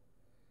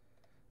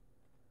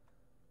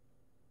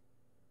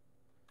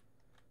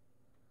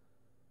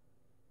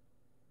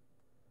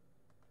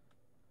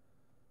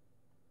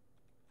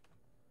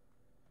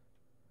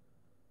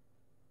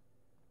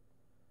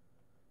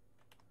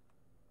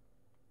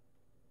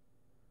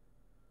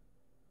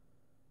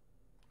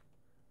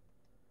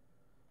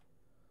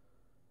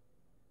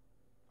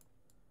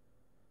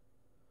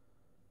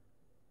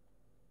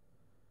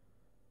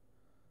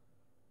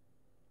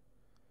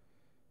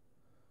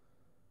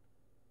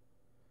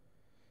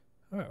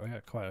 Alright, we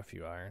got quite a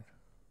few iron.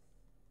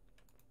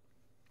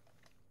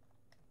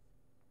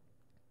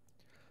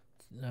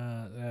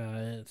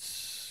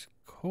 It's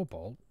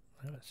cobalt.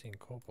 I haven't seen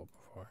cobalt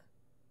before.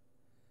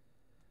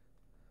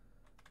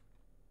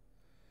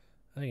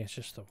 I think it's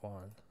just the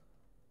one.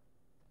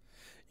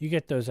 You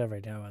get those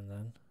every now and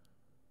then.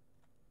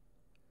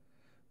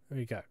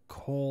 We got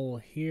coal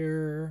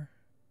here.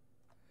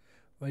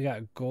 We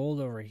got gold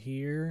over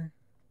here.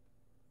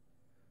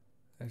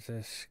 Is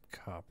this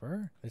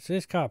copper? This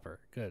is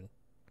copper. Good.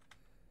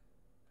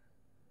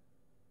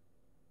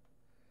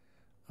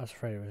 I was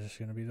afraid it was just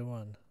going to be the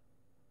one.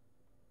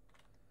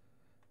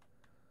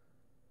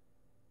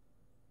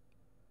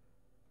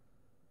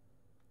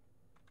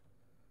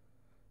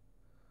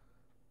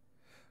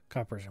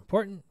 Copper is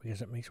important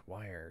because it makes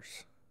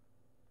wires.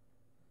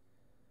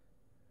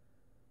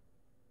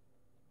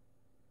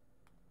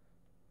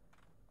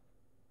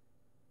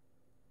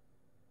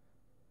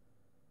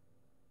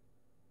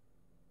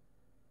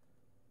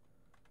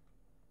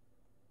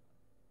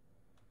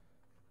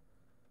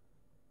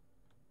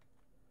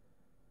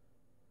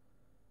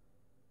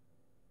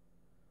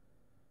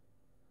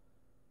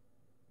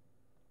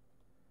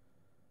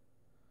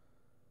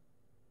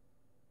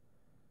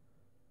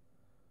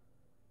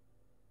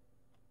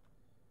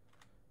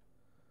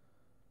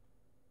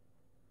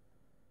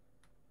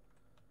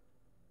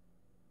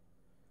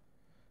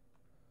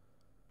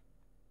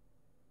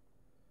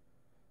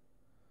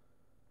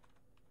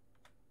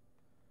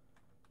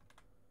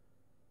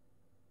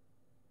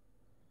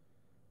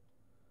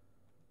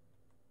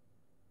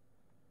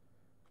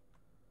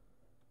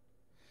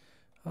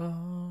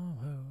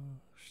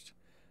 Almost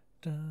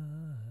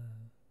done.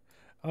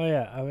 Oh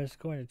yeah, I was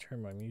going to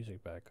turn my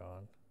music back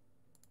on.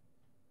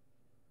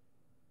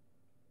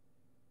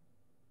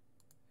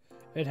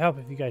 It'd help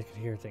if you guys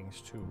could hear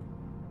things too.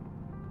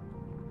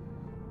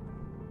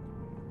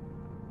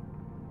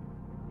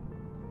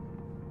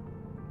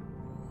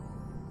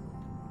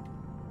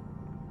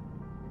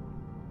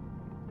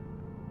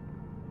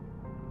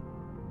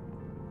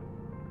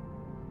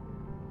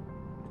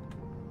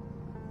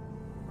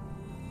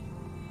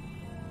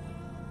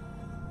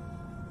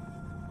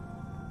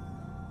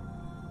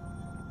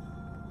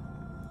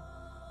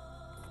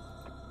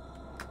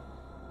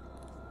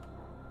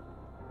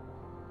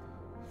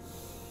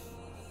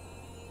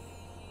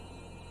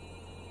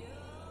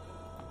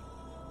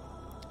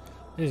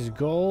 This is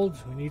gold.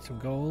 We need some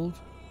gold.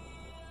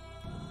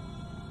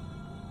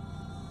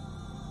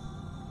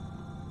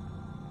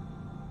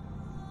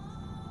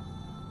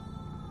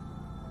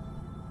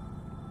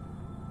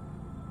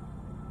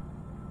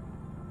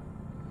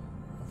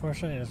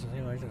 Unfortunately, it doesn't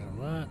seem like there's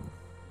a lot.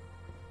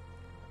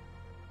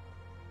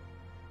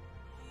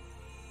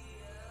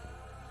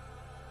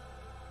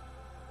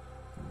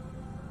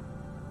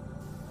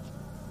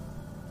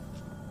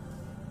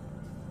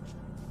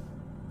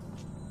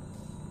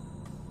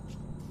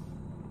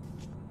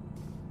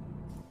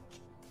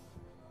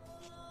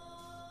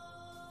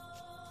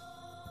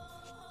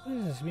 What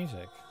is this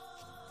music?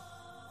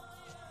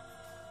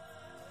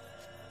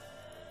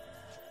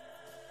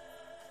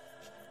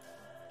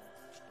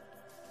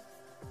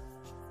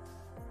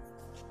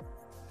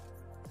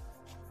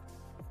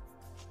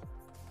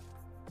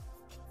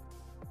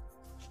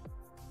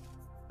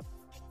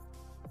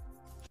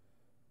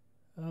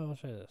 Oh,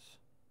 let's try this.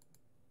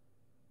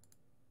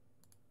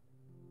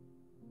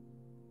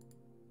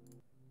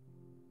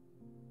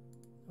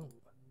 Oh.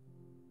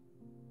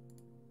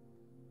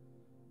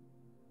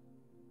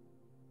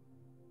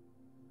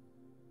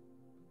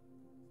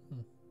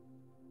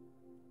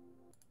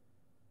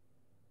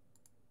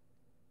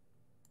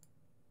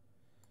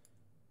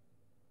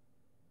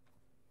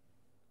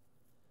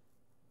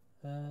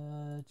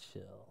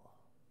 Chill.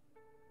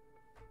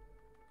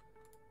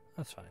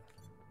 That's fine.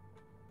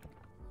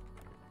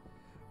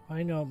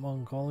 I know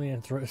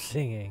Mongolian throat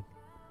singing.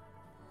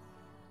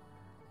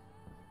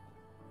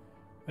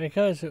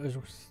 Because it was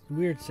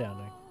weird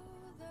sounding.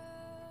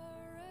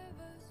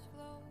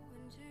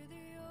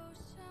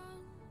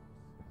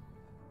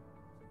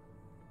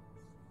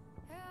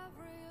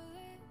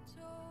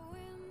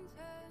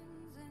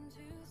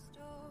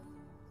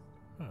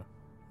 Huh.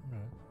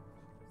 Right.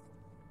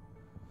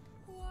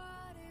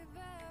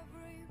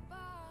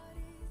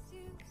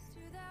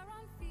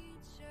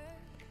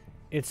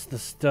 It's the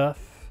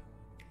stuff.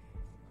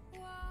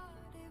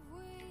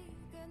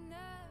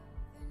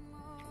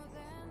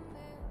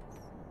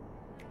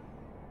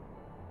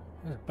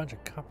 There's a bunch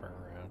of copper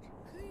around.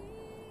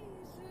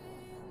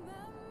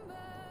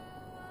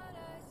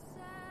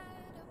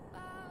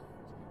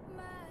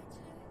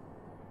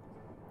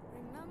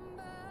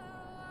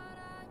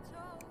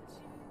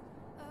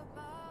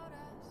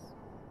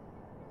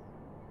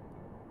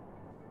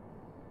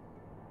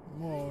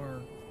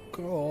 More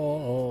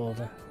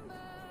gold.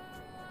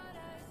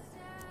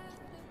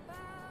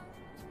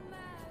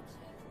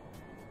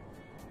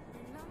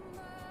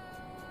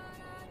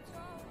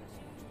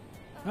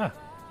 Ah.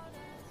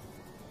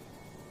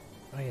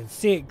 I can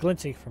see it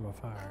glinting from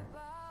afar.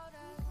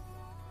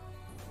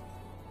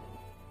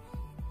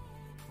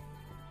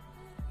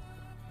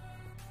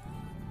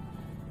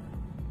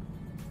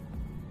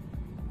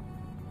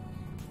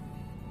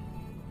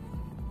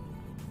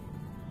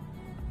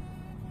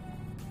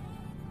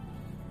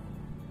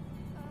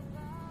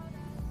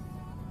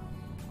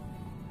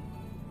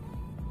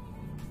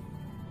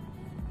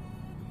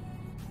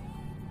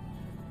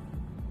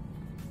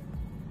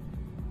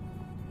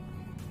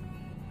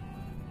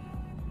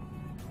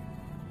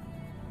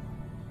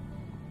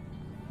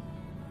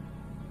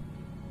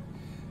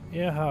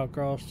 You know how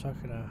girls talk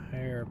in a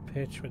higher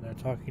pitch when they're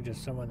talking to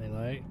someone they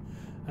like?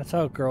 That's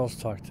how girls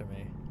talk to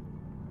me.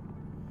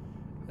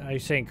 Are you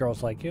saying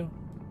girls like you?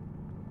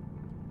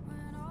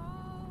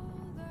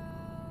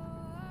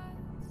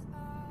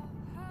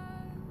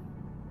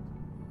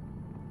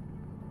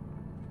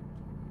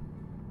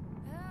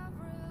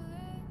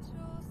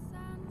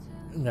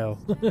 No.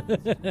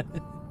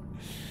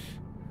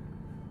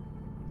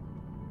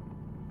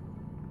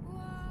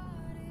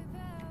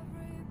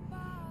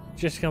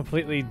 Just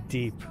completely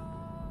deep.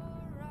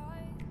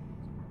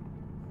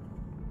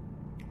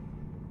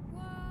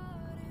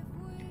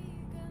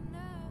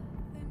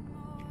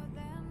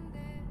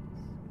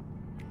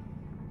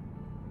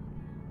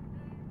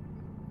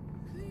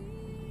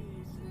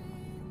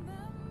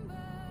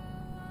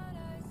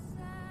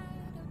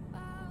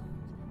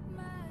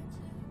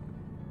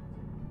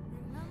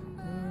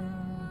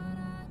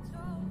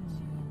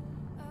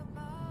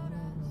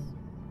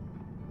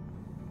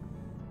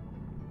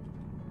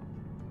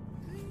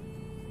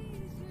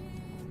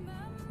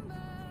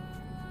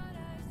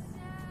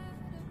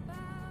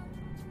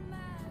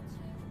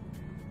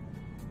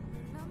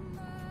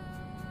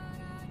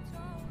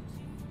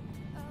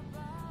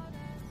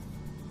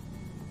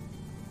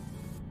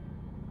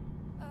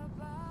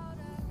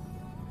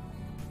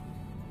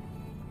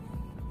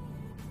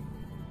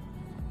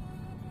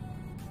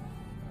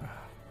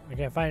 I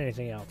can't find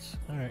anything else.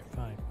 Alright,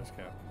 fine. Let's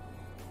go.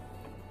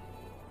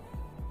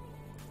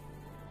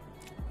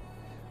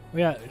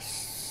 We got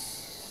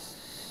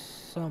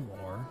some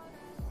more.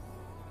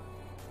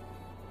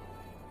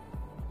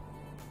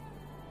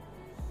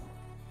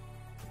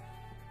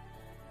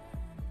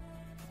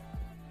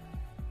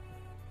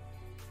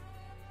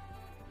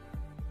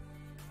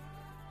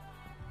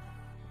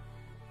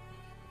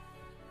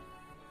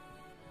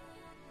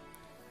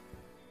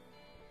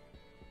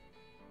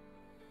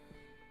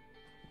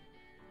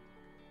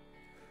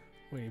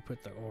 We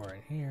put the ore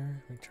in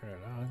here, we turn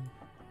it on,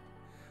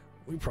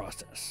 we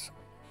process.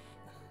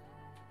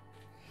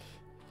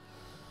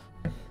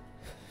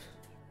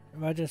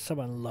 Imagine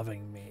someone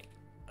loving me.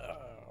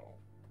 Oh.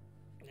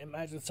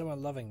 Imagine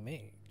someone loving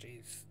me.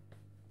 Jeez.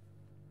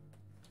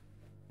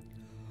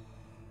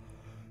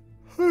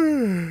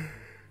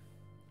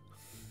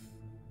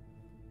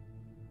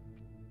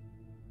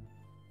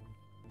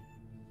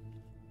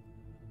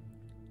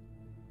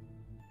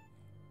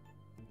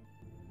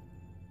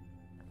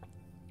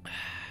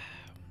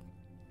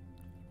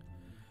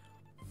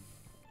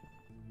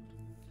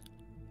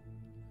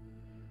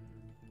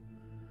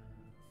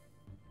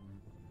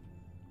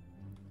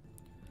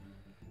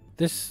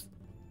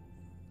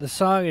 The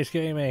song is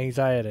giving me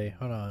anxiety.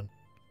 Hold on.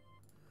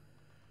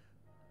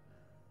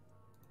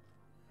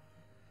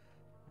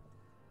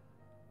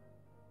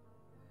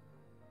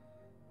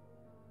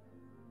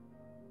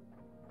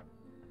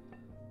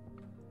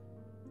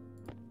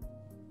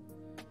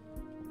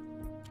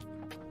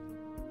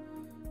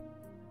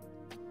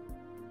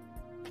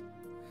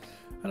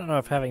 I don't know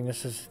if having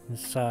this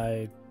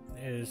inside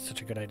is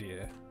such a good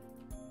idea.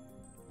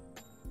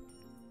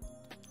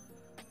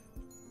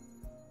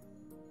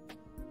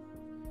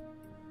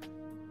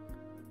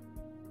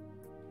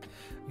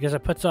 Because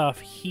it puts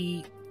off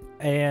heat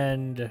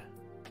and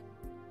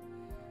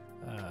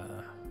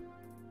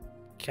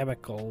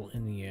chemical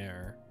in the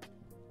air.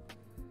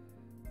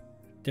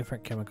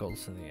 Different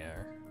chemicals in the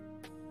air.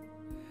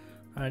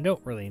 I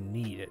don't really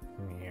need it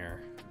in the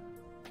air.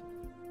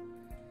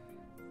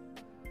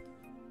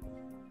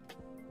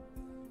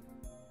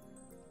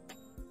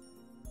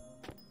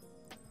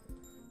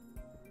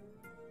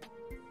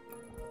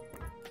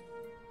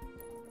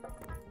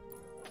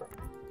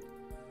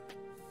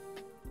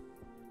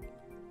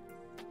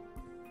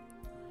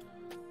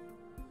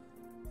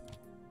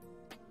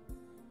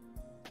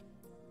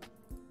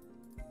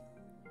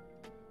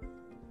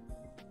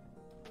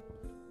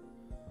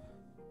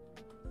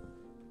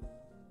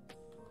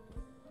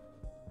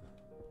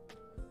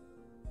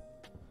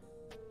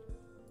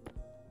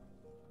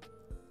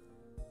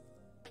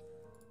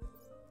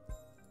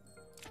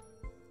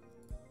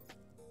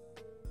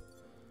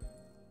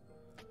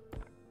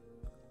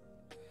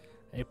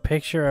 A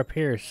picture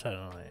appears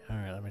suddenly.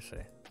 Alright, let me see.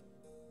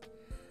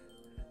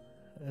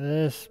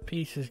 This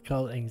piece is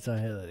called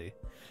anxiety.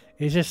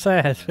 It's just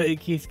science, but it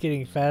keeps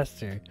getting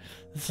faster.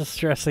 This is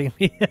stressing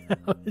me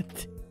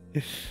out.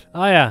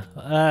 Oh yeah,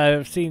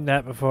 I've seen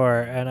that before,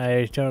 and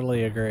I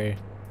totally agree.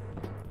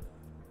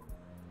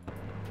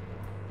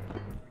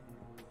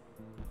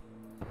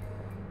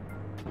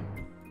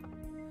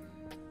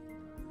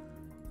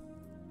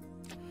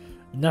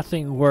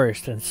 Nothing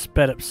worse than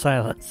sped up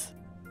silence.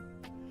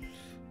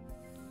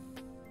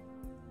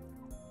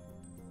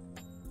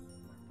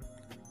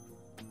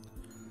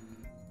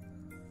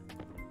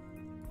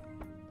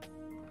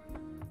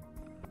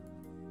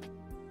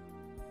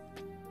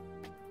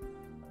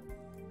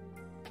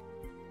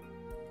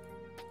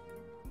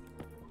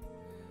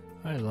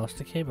 I lost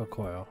the cable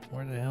coil.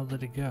 Where the hell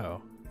did it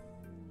go?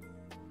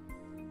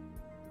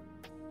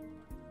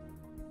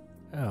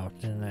 Oh,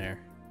 it's in there.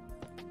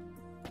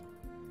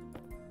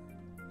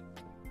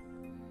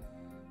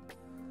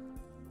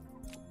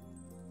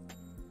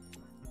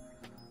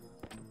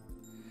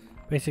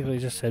 Basically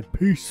just said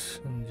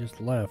peace and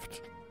just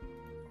left.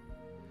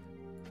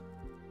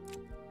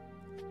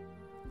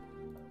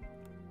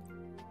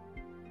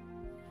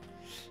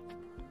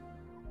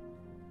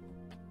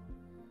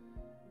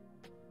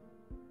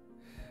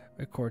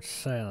 Record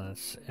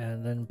silence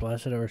and then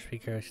blast it over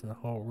speakers and the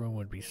whole room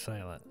would be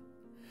silent.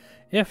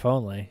 If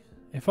only.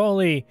 If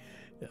only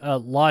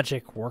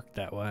logic worked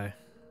that way.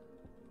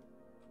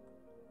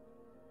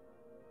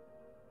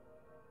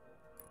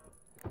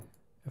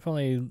 If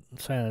only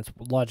silence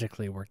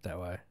logically worked that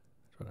way.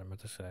 That's what I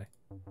meant to say.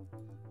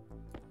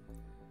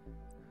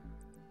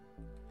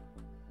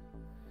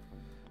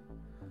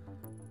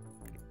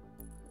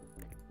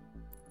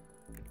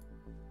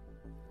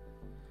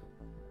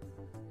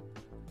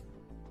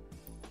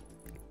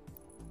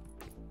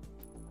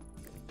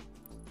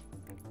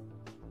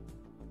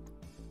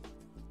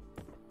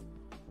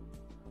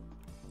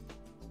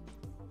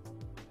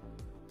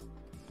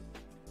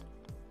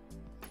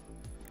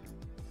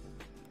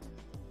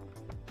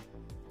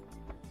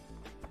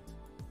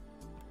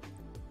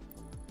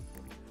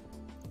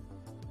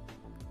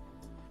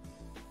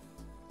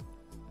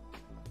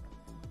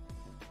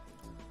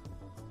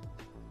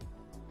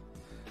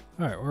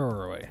 Alright, where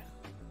were we?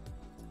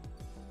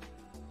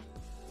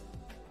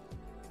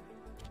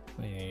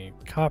 We need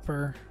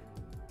copper.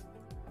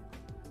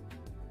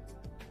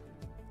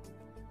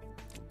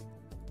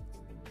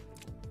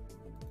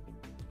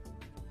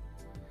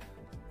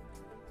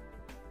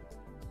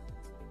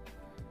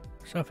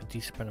 So have a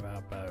decent amount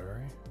of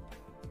battery.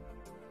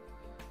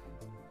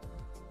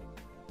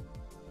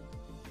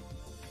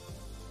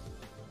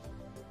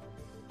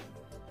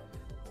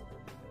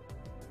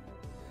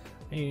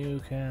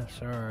 You can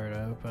sort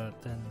of,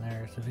 but then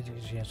there's a video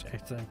chance of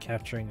accidentally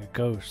capturing a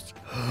ghost.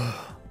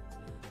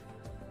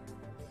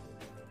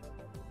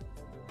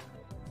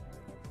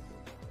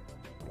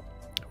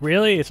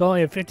 Really? It's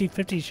only a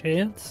 50-50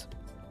 chance?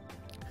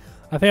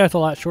 I think it's a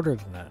lot shorter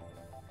than that.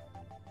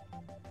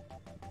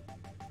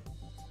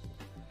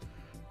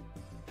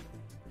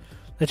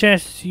 The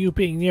chance of you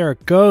being near a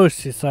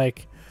ghost is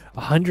like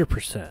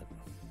 100%.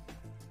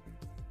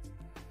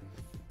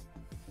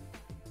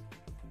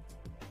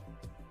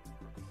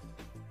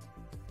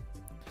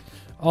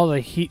 All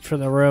the heat from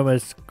the room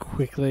is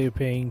quickly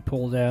being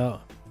pulled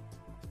out.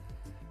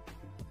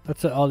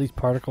 That's what all these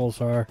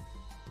particles are.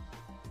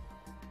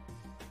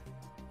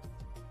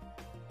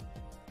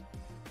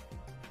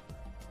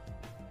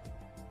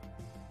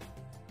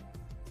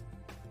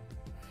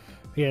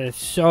 Yeah,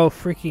 it's so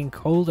freaking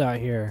cold out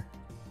here.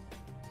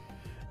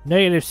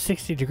 Negative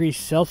 60 degrees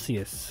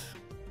Celsius.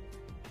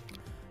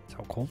 That's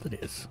how cold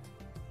it is.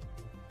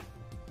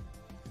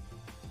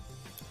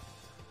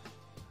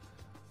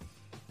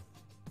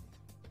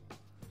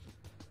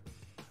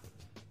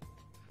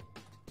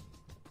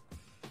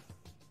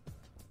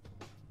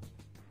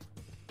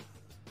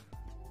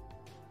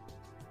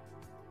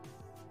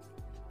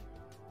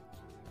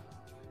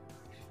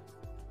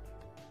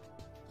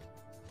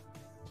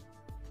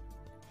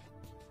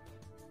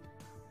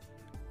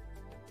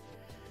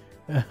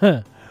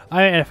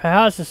 If a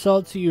house is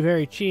sold to you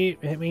very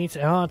cheap, it means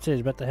it's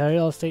haunted, but the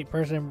real estate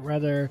person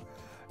rather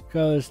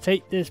goes,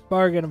 take this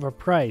bargain of a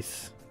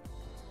price.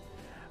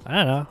 I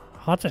don't know.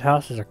 Haunted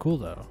houses are cool,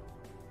 though.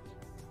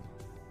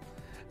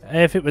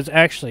 If it was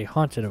actually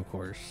haunted, of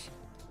course.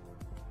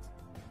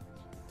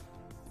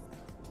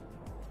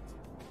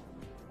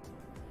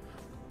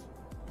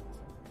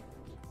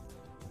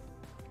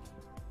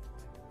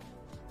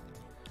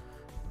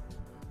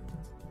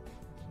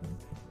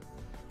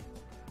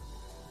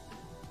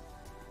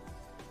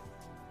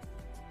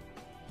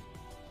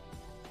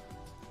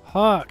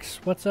 Hawks,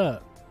 what's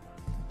up?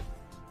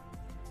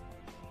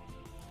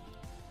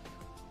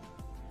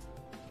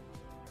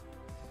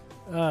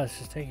 Oh,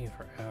 this is taking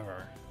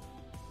forever.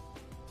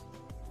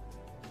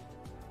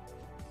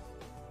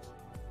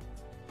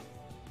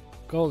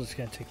 Gold is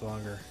gonna take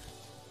longer.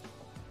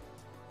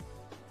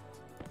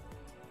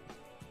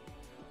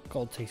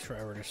 Gold takes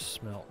forever to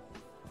smelt.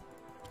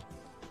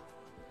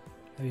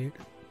 Have you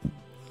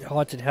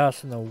haunted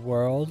house in the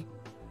world?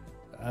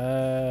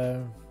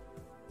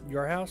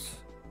 Your house?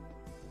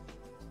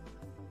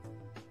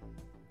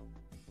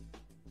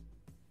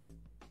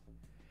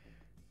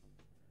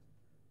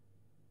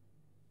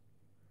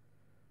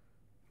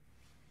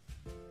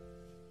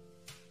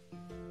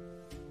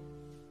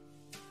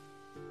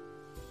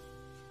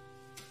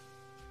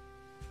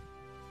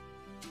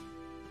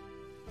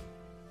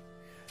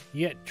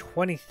 You get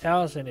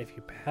 20,000 if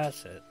you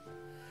pass it.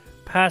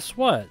 Pass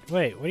what?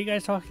 Wait, what are you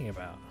guys talking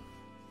about?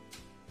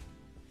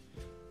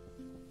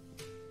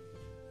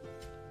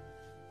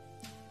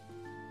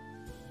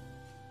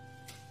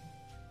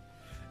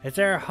 Is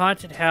there a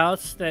haunted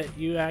house that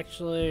you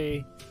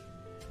actually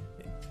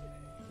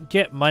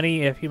get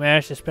money if you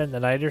manage to spend the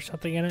night or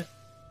something in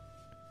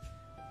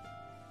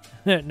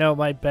it? No,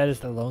 my bed is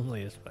the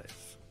loneliest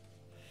place.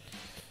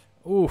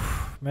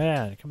 Oof,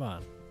 man, come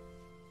on.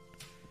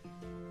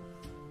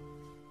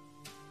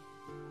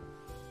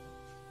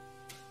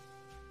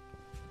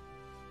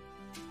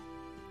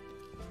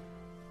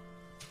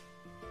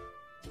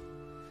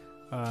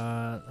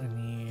 I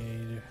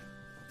need...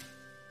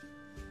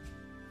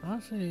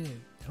 Honestly,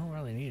 I don't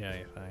really need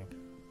anything.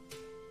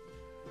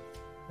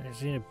 I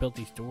just need to build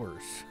these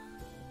doors.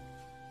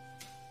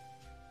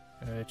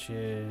 Which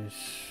is...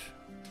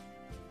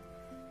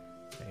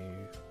 a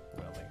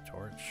welding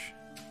torch.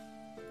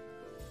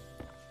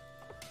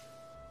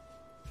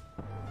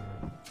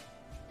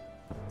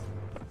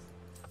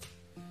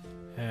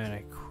 And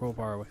a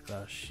crowbar with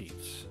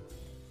sheets.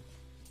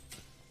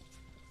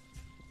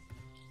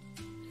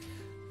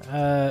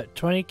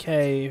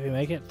 20k if you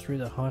make it through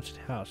the haunted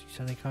house. You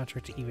sign a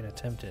contract to even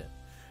attempt it.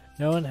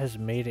 No one has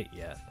made it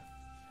yet.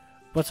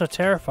 What's so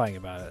terrifying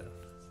about it?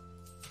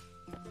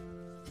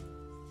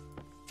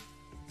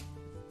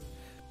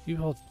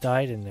 People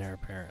died in there,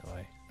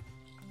 apparently.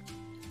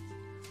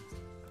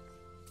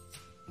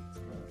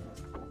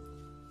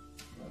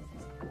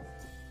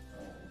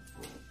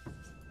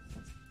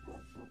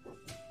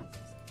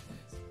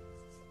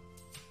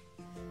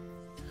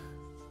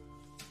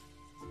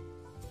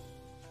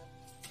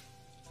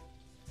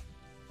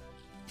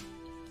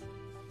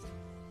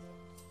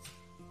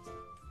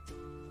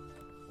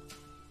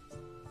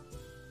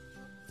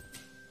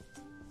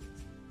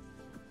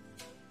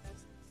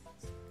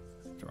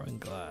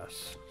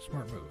 Glass.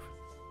 Smart move.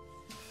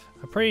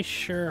 I'm pretty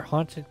sure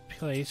haunted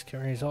place can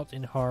result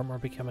in harm or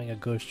becoming a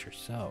ghost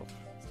yourself.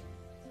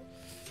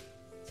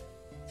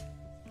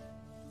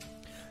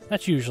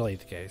 That's usually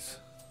the case.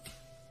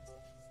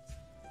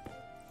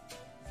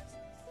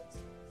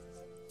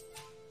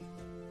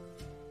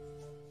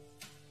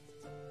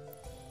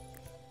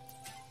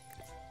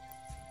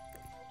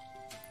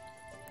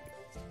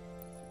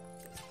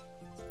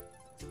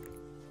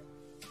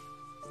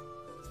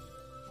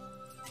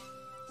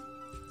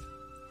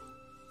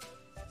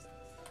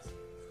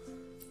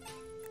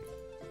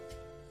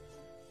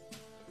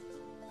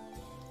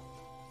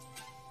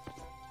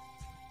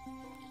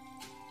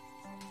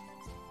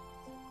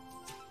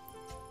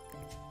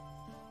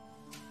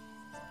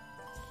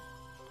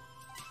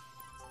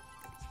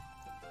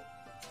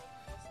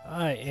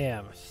 I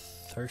am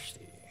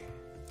thirsty.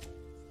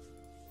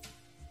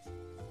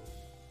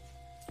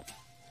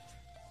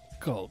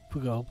 Gulp,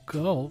 gulp,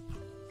 gulp.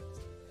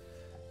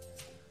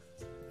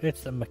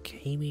 It's the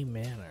McCamey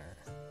Manor.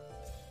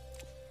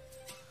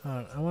 Hold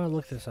on, I want to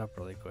look this up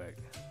really quick.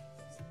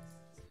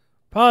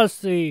 Pause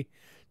the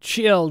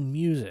chill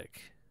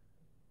music.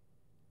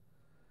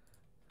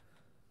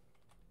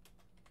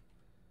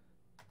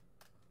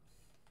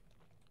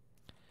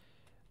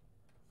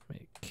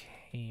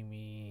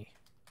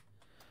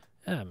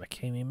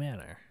 McCamey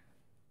Manor.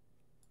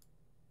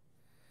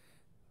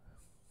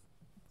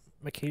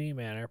 McCamey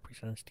Manor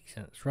presents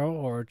decent.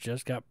 Survival horror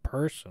just got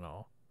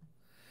personal.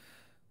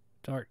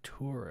 Dark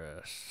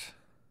Tourist.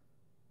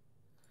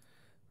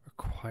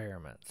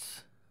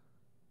 Requirements.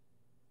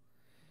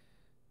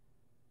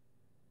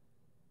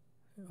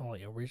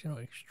 Only original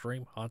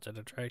extreme haunted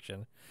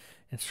attraction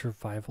and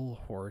survival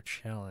horror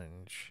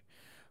challenge.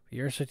 For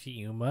your city,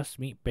 you must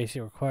meet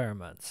basic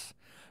requirements.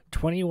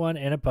 21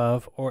 and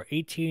above, or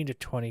 18 to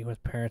 20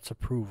 with parents'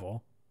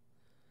 approval.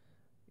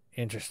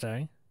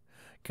 Interesting.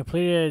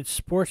 Completed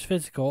sports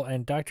physical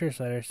and doctor's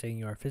letter saying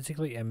you are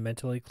physically and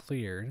mentally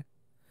cleared.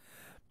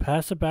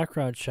 Pass a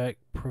background check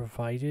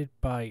provided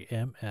by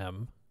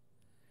MM.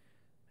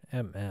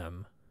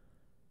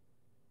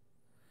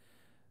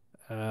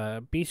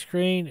 Be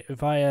screened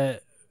via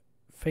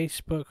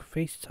Facebook,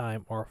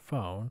 FaceTime, or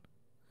phone.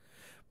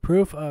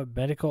 Proof of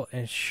medical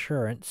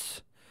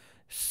insurance.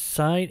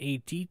 Sign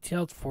a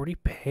detailed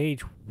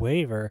 40-page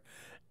waiver.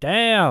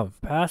 Damn!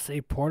 Pass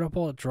a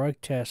portable drug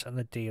test on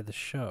the day of the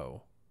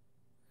show.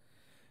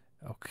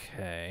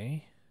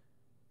 Okay.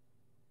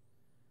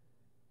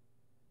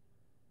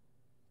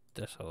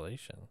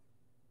 Desolation.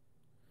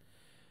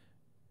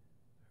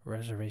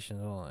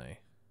 Reservations only.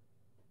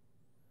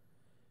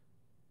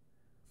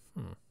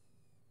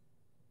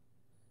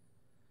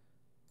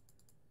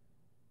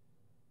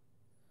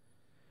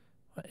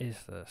 What is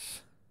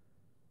this?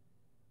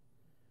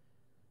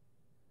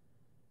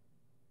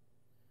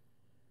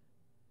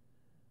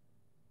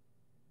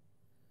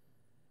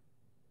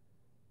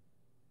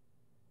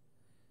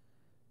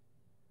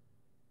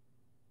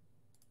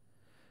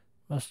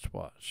 Must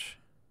watch.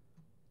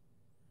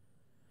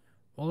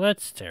 Well,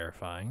 that's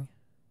terrifying.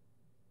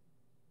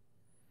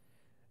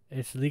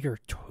 It's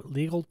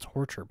legal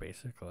torture,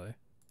 basically.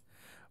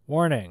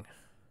 Warning.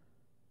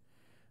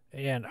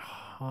 And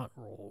haunt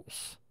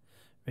rules.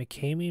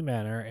 McCamey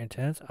Manor,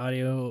 intense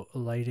audio,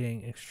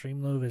 lighting,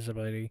 extreme low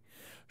visibility,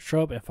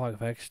 strobe and fog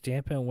effects,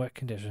 damp and wet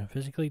conditions,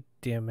 physically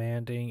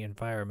demanding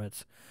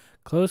environments,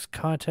 close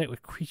contact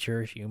with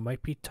creatures you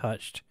might be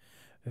touched,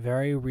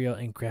 very real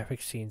and graphic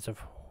scenes of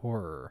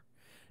horror.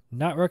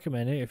 Not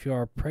recommended if you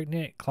are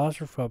pregnant,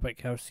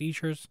 claustrophobic, have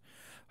seizures,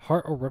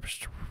 heart or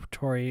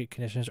respiratory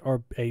conditions,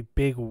 or a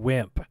big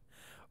wimp.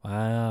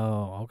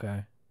 Wow,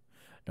 okay.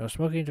 No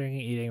smoking,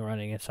 drinking, eating,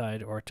 running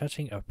inside, or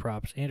touching of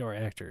props and or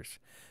actors.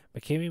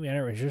 McCamey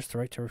Manor reserves the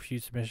right to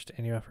refuse admission to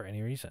anyone for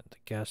any reason. The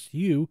guest,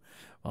 you,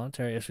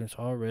 voluntarily assumes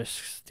all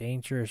risks,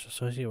 dangers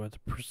associated with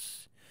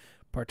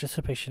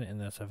participation in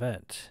this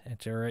event.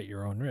 Enter at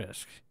your own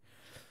risk.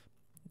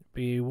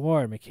 Be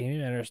warned, McCamey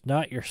Manor is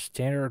not your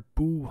standard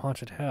boo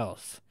haunted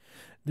house.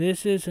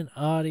 This is an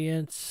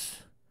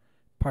audience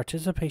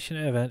participation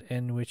event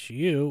in which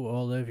you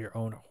will live your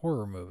own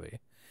horror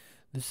movie.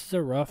 This is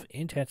a rough,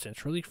 intense, and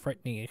truly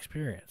frightening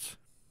experience.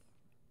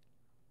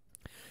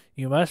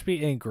 You must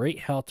be in great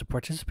health to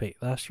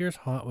participate. Last year's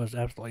haunt was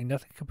absolutely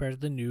nothing compared to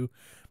the new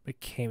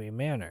McCamey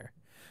Manor.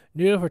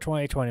 New for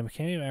 2020,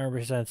 McCamey Manor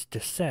presents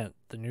Descent,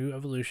 the new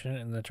evolution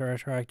in the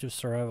interactive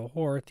survival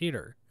horror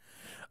theater.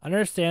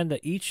 Understand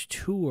that each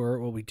tour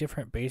will be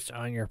different based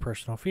on your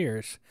personal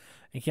fears.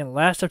 It can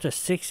last up to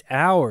 6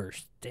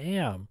 hours.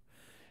 Damn.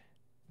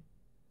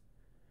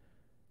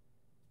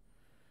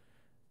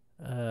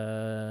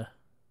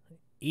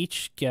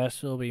 Each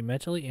guest will be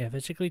mentally and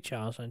physically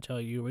challenged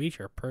until you reach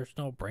your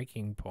personal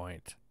breaking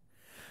point.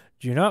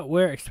 Do not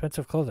wear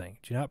expensive clothing.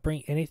 Do not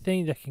bring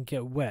anything that can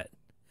get wet.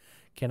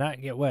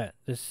 Cannot get wet.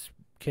 This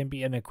can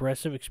be an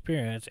aggressive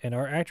experience, and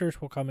our actors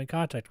will come in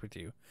contact with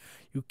you.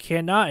 You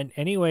cannot in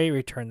any way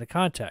return the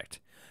contact.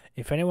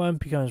 If anyone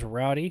becomes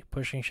rowdy,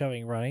 pushing,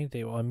 shoving, running,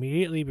 they will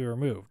immediately be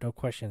removed, no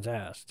questions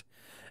asked.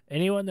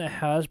 Anyone that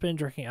has been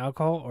drinking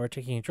alcohol or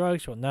taking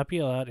drugs will not be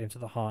allowed into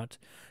the haunt.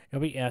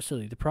 You'll be asked to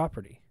leave the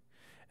property.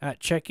 At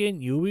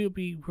check-in, you will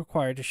be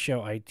required to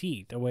show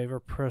ID. The waiver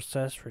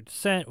process for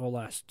Descent will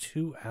last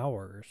 2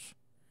 hours.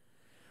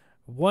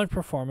 One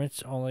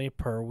performance only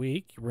per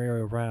week,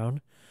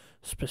 year-round.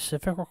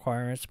 Specific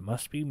requirements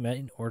must be met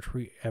in order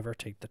to ever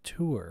take the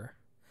tour.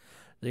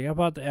 Think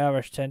about the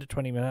average 10 to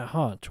 20 minute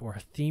haunt or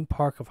a theme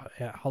park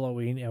at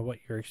Halloween and what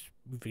you've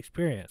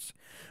experienced.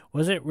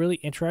 Was it really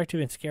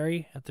interactive and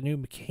scary? At the new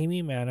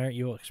McCamey Manor,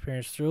 you will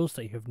experience thrills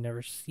that you have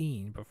never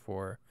seen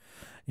before.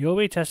 You will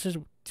be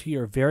tested to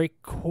your very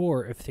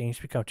core. If things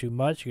become too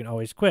much, you can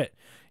always quit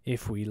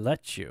if we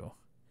let you.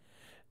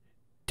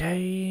 Damn.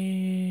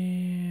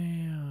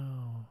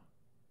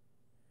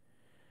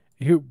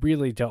 You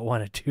really don't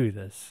want to do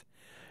this.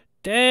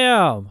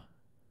 Damn.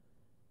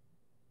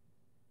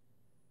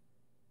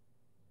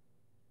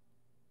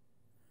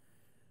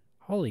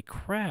 Holy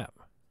crap.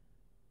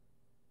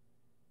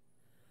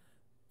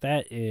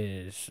 That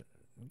is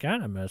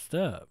kind of messed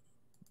up.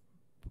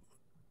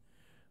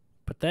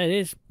 But that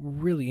is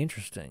really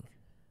interesting.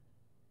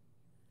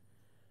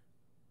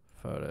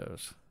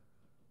 Photos.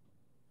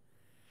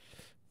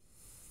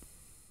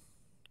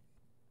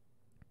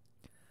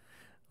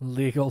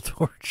 Legal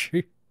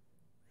torture.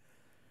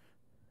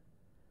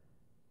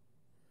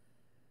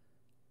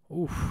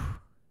 Oof.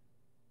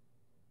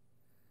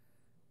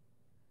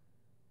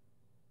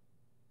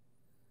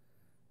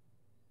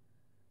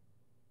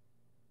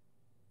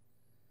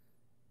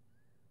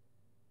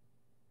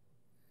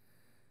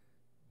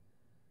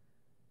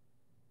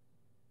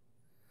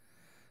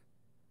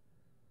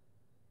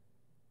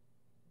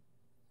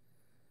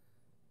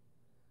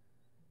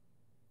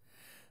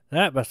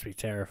 That must be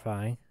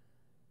terrifying.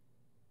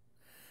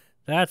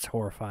 That's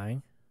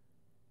horrifying.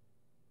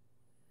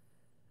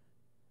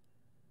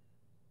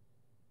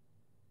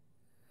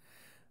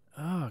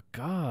 Oh,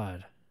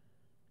 God.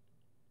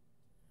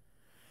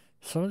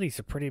 Some of these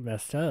are pretty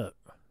messed up.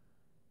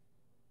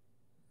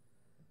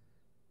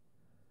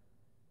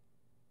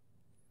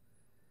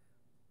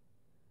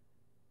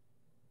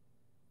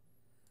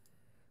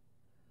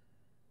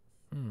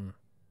 Hmm.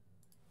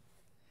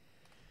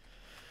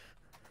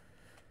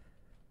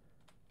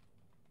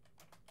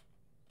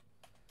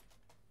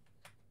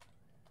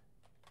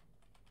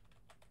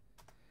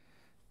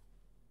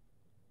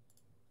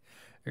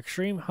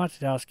 Extreme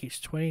Haunted House keeps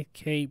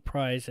 20K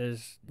prize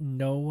as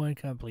no one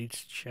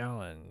completes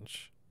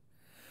challenge.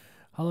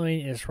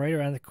 Halloween is right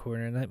around the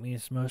corner, and that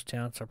means most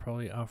towns are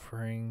probably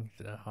offering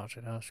the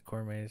Haunted House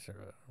Gourmets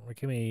or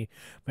McKinney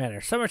Manor.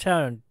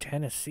 Summertown in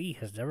Tennessee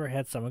has never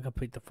had someone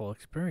complete the full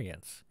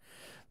experience.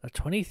 The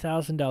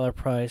 $20,000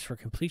 prize for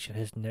completion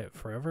has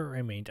forever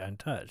remained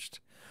untouched.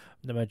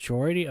 The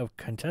majority of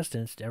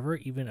contestants never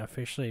even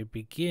officially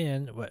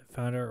begin what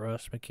founder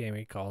Russ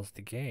McKamey calls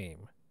the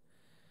game.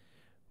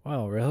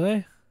 Wow,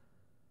 really?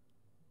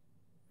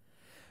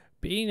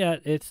 Being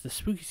that it's the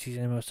spooky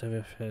season, most of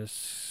it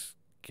has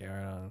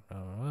carried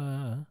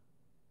on.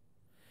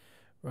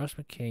 Russ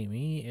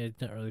McKamey is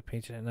not really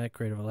painted in that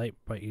great of a light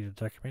by either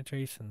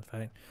documentaries and the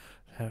fact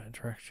that have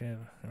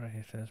interaction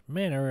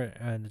manner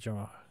and the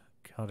general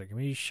calendar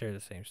community share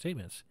the same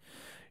statements.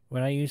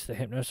 When I use the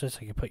hypnosis,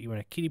 I can put you in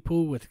a kiddie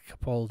pool with a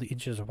couple of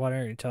inches of water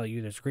and tell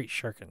you there's a great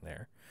shark in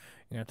there.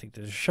 You're going to think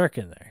there's a shark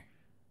in there.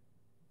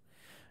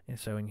 And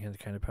so when you have the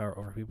kind of power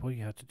over people,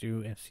 you have to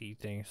do and see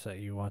things that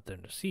you want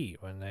them to see.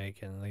 When they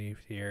can leave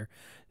here,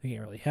 it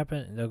can't really happen,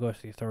 and they'll go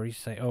to the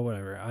authorities and say, oh,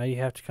 whatever. I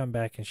have to come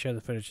back and show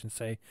the footage and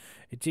say,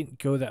 it didn't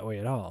go that way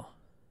at all.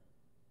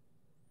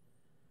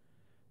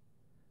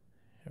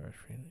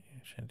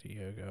 San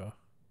Diego.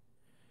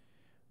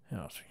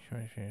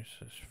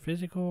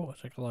 Physical,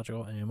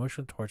 psychological, and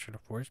emotional torture to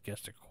force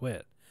guests to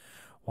quit.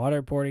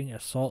 Waterboarding,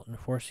 assault, and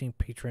forcing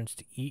patrons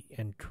to eat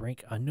and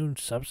drink unknown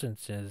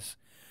substances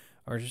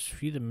are just a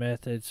few of the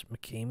methods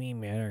McKamey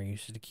Manor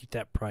uses to keep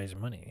that prize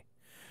money.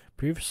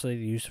 Previously,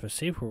 the use of a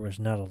safe word was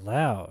not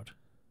allowed.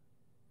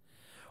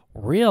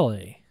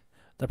 Really?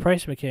 The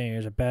price of McKamey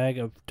is a bag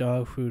of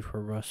dog food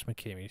for Russ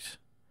McKamey's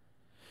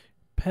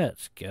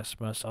pets. Guests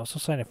must also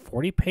sign a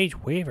 40-page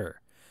waiver.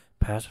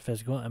 Pass a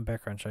physical and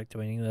background check. The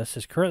waiting list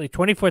is currently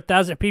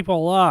 24,000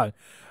 people long.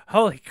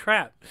 Holy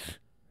crap.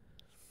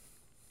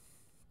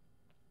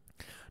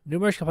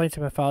 Numerous complaints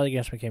have been filed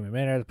against McKamey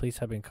Manor. The police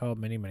have been called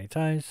many, many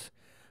times.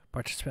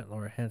 Participant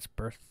Laura Hens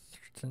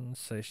Burton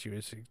says she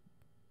was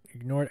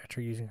ignored after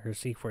using her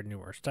safe word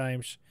numerous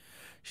times.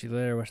 She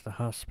later went to the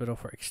hospital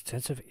for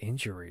extensive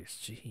injuries.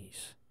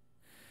 Jeez.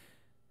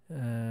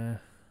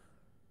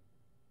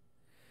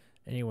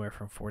 Anywhere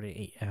from 4 to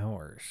 8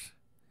 hours.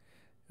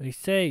 They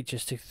say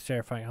just to the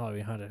terrifying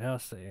Halloween haunted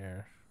house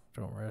there.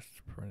 Don't rest.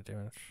 Permanent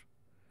damage.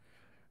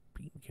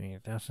 Beaten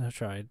 1,000 have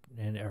tried,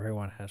 and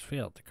everyone has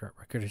failed. The current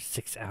record is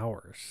 6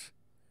 hours.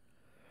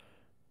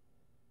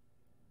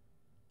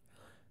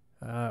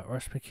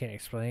 Russ McKinney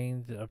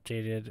explained the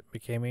updated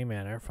McKamey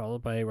Manor,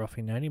 followed by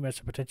roughly 90 minutes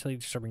of potentially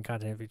disturbing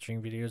content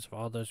featuring videos of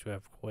all those who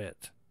have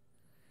quit.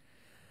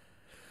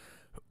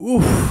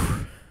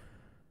 Oof.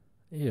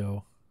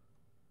 Ew.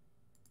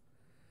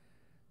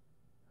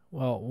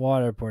 Well,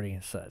 waterboarding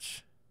and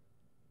such.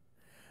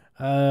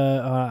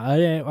 I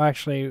didn't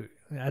actually.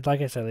 Like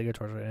I said, legal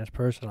torture and it's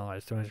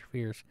personalized to measure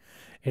fears.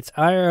 It's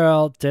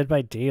IRL Dead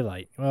by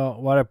Daylight. Well,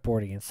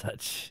 waterboarding and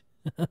such.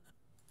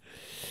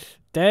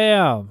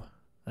 Damn.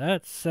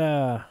 That's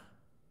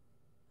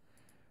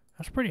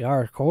pretty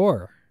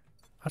hardcore.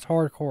 That's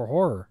hardcore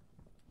horror.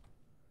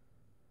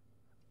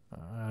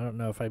 I don't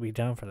know if I'd be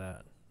down for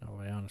that. I'll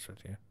be honest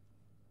with you.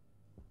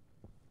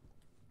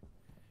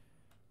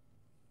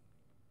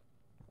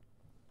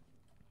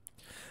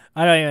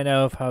 I don't even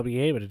know if I'll be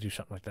able to do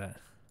something like that.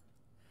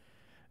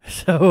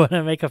 So when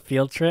I make a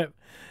field trip,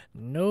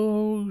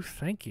 no,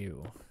 thank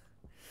you.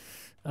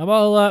 I'm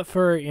all up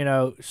for,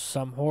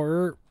 some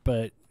horror,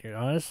 but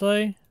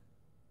honestly,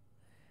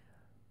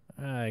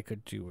 I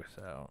could do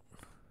without.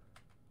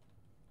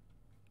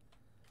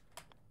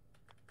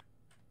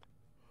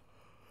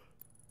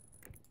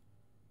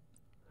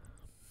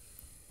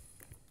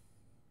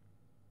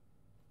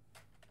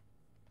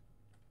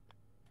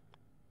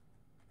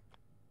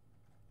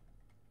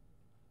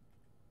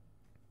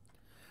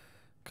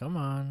 Come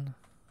on.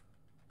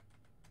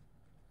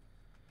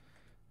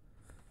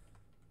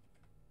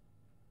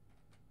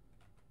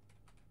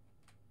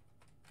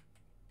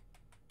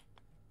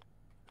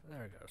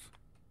 There it goes.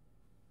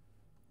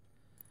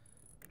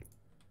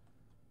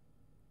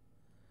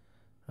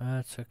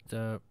 That's hooked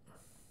up.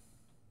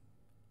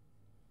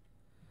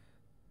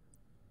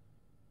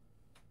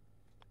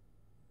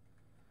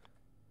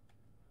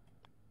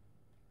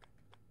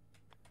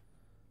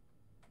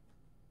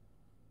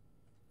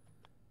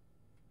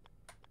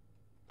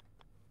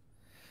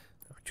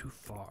 Too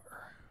far.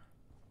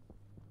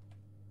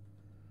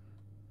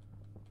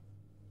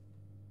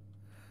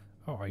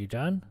 Oh, are you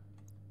done?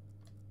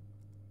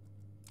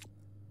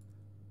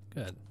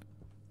 Good.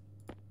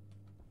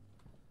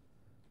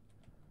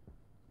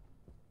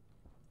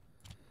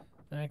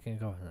 I can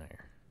go in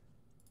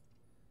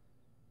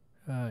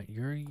there.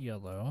 You're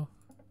yellow.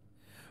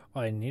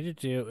 What I need to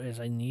do is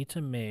I need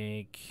to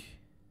make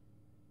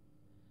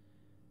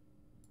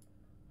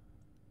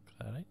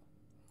cladding.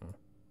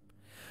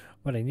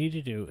 What I need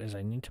to do is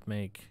I need to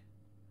make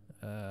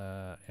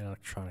an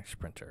electronics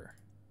printer.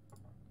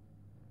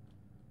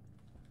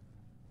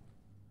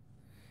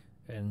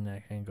 And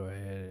I can go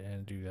ahead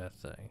and do that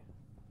thing.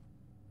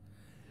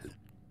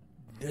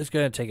 It's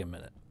gonna take a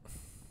minute.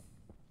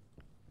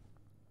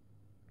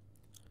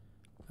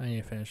 I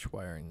need to finish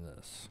wiring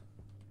this.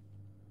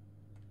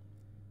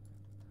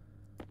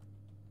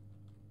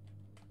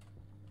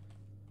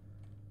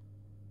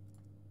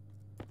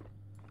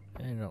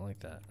 I don't like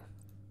that.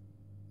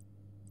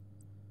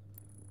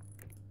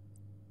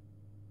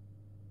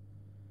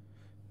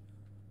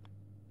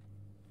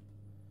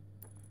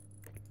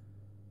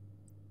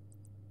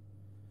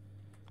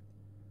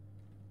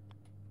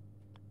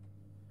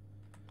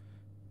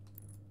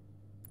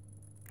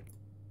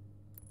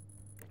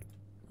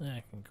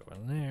 I can go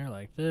in there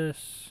like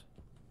this.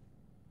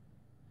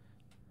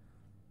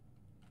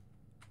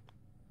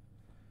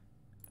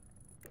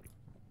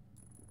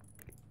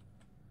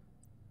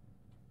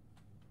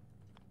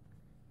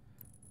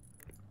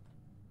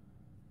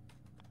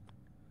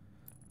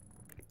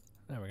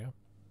 There we go.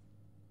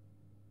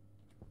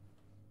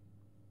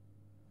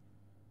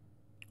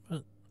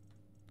 But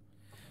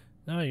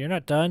no, you're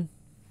not done.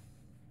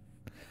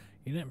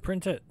 You didn't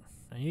print it.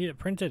 I need it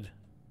printed.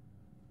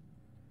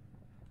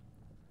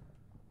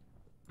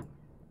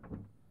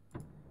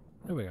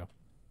 There we go.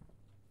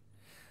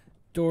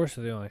 Doors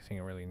are the only thing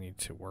I really need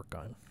to work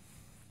on.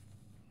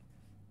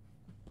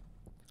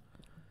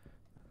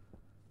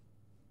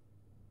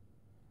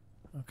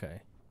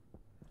 Okay.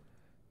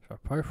 So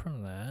apart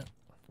from that,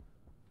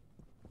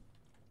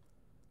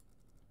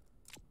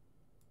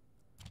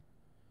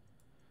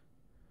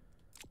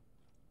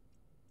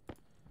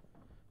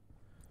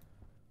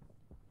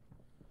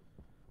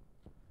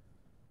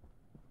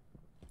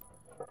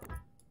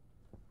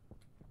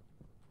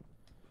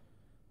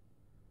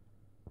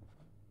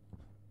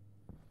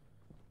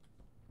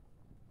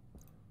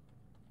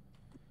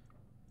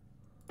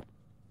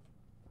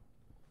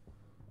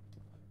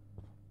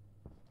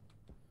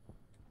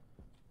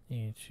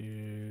 need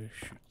to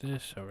shoot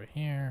this over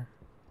here.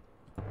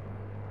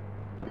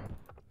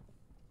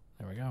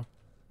 There we go.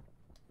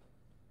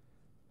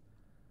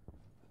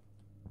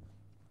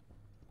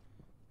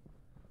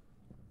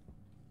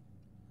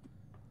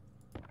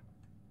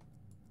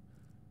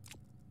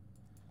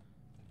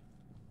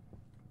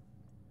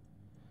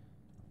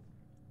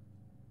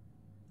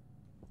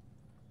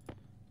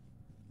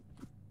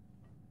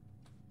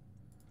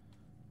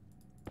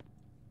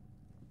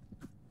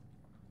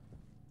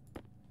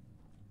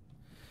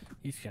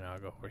 These can all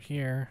go over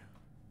here.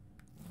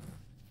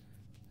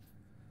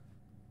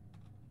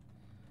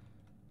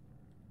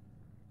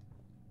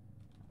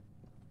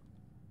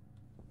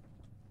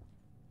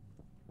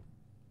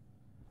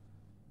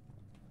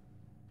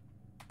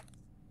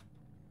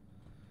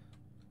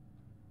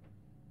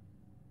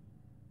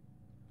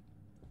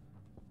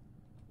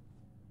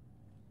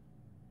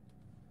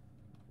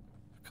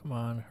 Come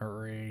on,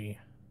 hurry.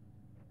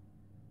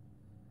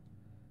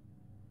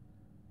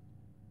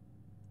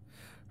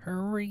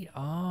 Hurry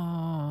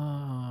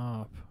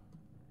up.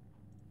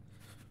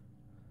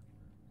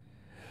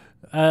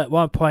 At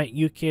one point,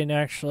 you can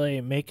actually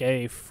make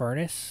a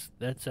furnace.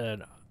 That's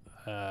an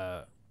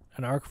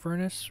arc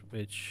furnace,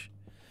 which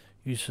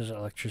uses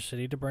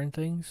electricity to burn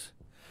things.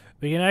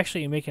 But you can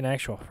actually make an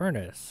actual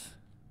furnace.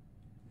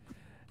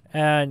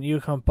 And you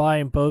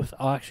combine both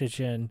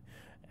oxygen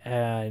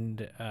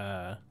and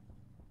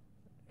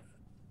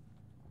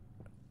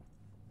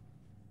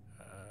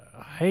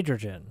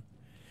hydrogen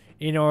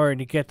in order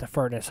to get the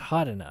furnace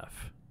hot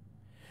enough.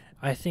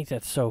 I think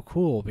that's so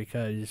cool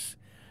because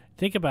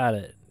think about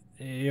it.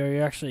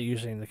 You're actually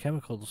using the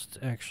chemicals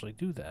to actually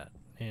do that.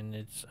 And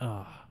it's,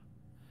 I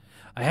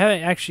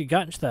haven't actually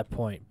gotten to that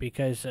point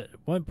because at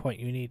one point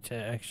you need to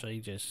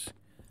actually just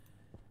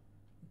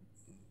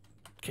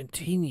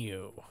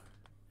continue.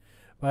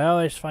 But I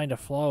always find a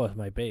flaw with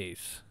my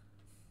base.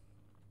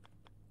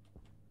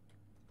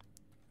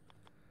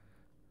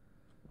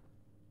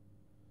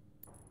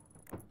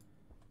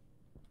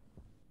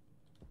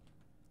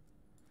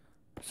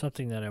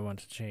 Something that I want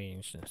to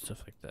change and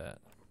stuff like that.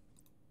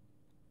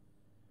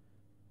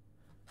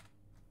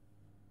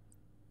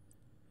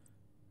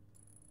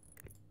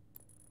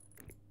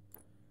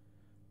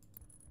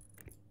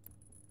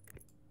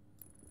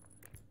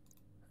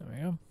 There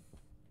we go.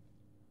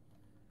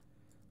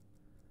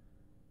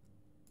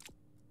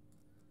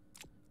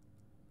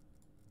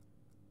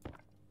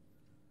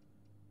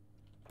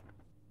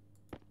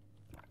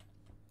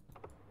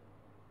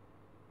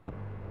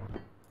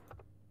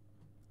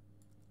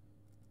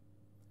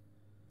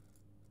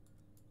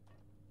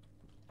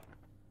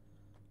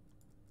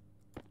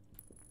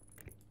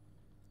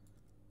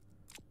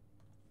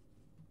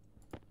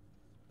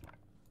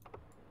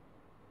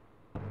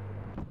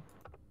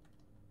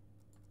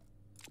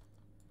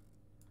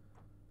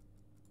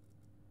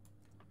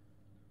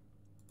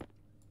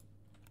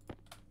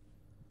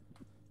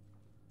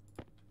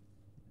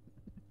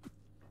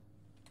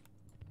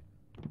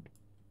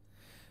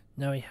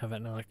 Now we have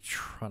an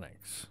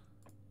electronics.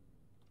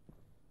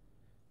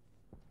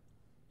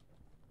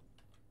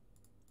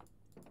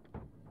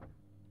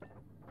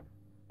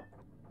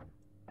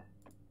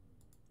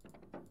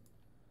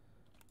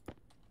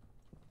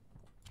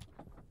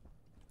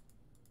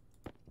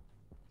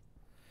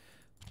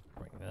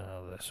 Bring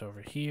all this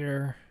over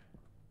here.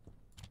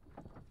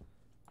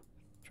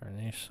 Turn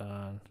this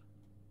on.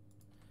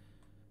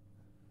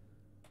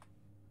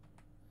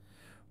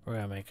 We're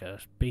gonna make a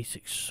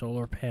basic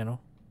solar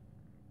panel.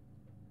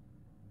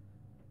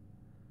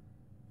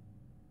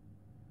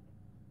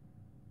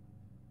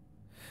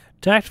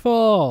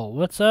 Tactful,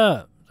 what's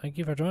up? Thank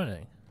you for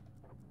joining.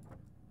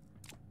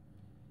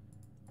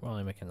 We're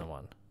only making the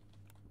one.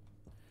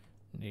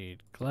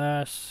 Need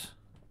glass.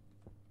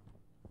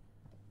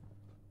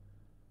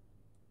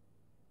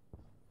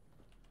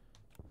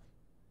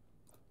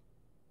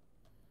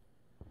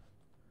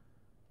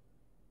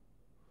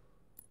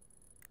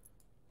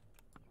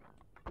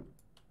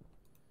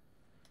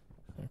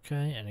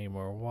 Okay, any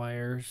more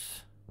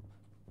wires?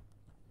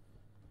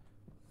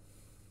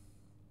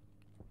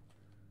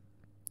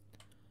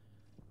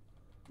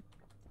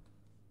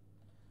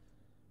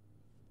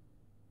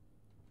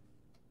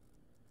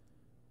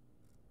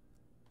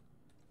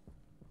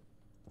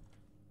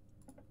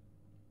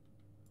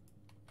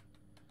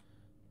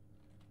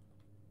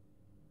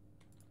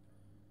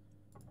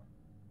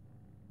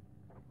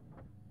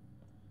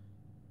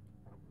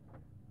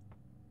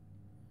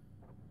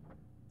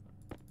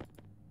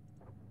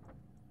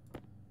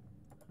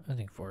 I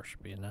think 4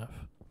 should be enough.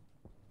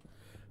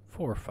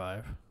 4 or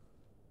 5.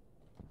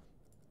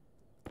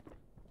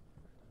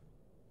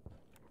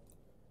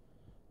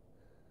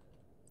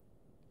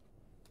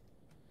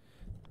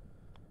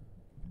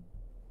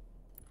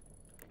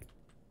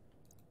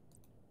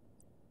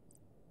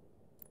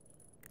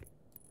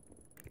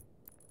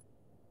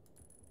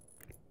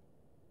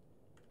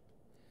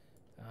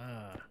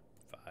 Ah,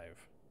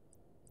 5.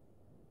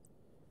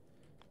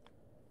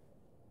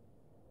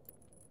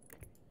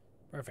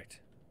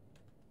 Perfect.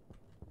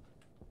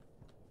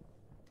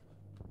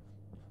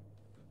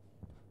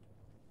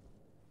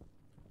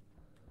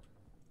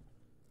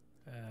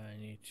 I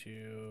need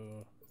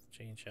to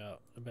change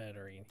out the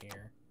battery in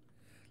here.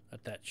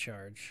 Let that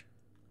charge.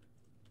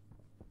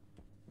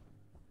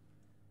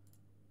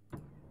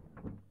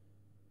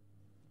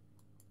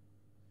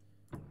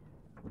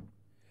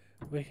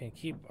 We can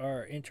keep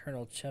our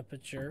internal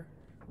temperature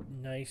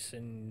nice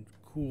and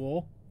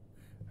cool.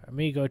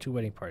 Me go to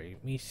wedding party.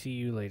 Me see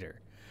you later.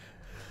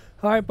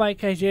 Alright, bye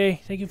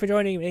KJ. Thank you for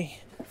joining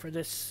me for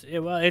this.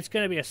 Well, it's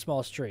going to be a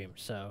small stream,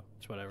 so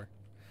it's whatever.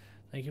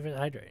 Thank you for the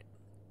hydrate.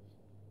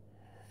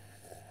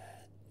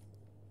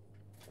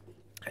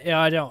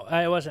 Yeah,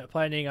 I wasn't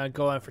planning on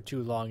going for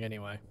too long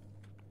anyway.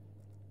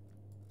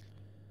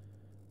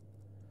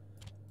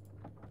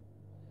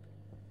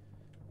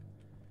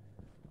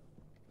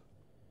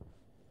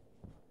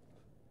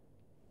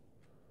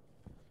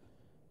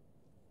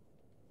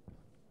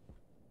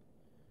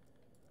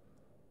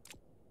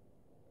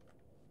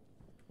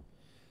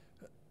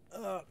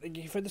 Oh, thank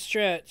you for the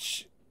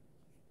stretch.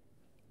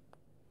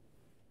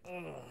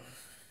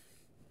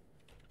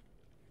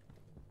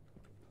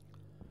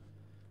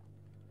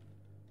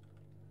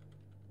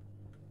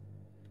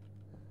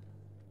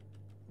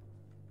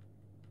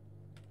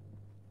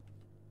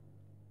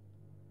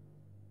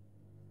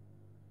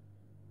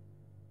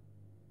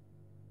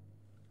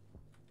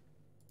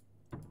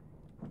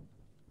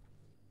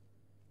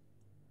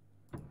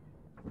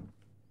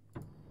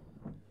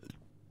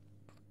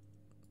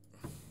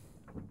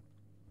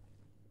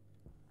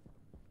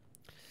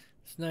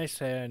 It's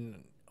nice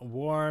and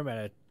warm at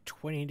a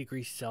 20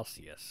 degrees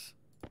Celsius.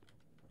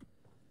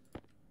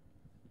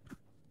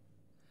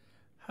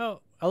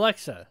 How,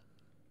 Alexa,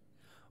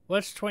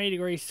 what's 20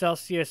 degrees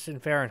Celsius in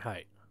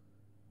Fahrenheit?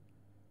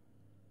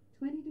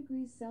 20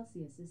 degrees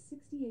Celsius is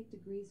 68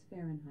 degrees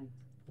Fahrenheit.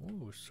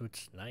 Ooh, so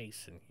it's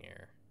nice in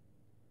here.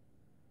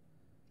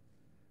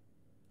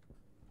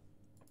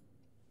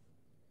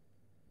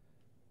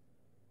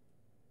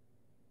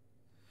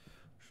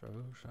 So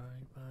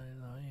shine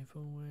my life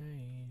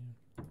away.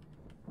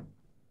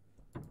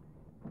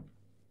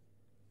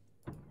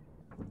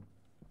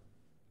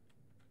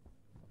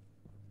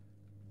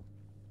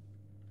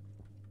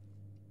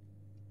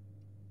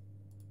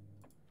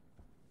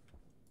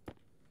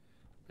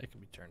 That can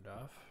be turned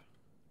off.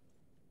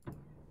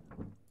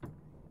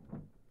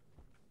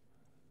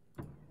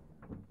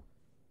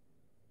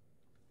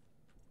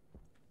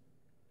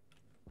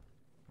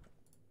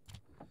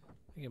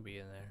 It can be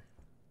in there.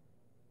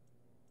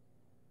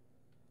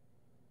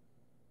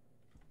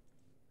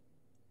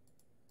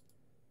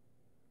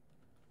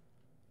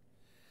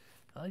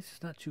 At least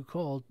it's not too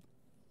cold.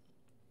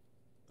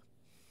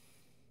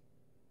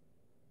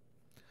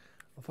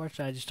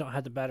 Unfortunately, I just don't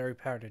have the battery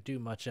power to do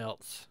much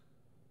else.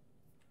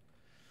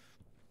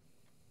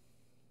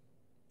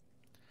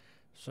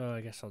 So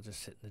I guess I'll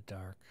just sit in the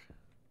dark.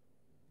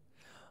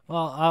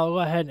 Well, I'll go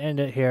ahead and end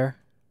it here.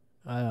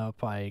 I'll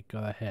probably go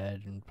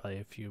ahead and play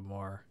a few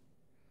more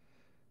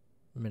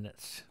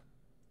minutes.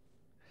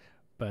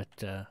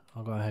 But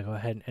I'll go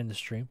ahead and end the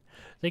stream.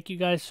 Thank you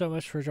guys so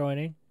much for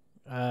joining.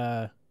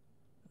 I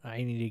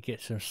need to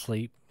get some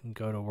sleep and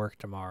go to work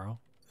tomorrow.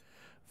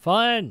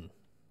 Fun!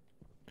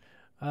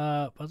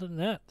 Other than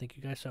that, thank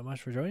you guys so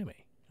much for joining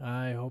me.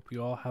 I hope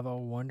you all have a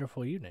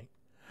wonderful evening.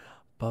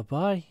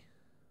 Bye-bye.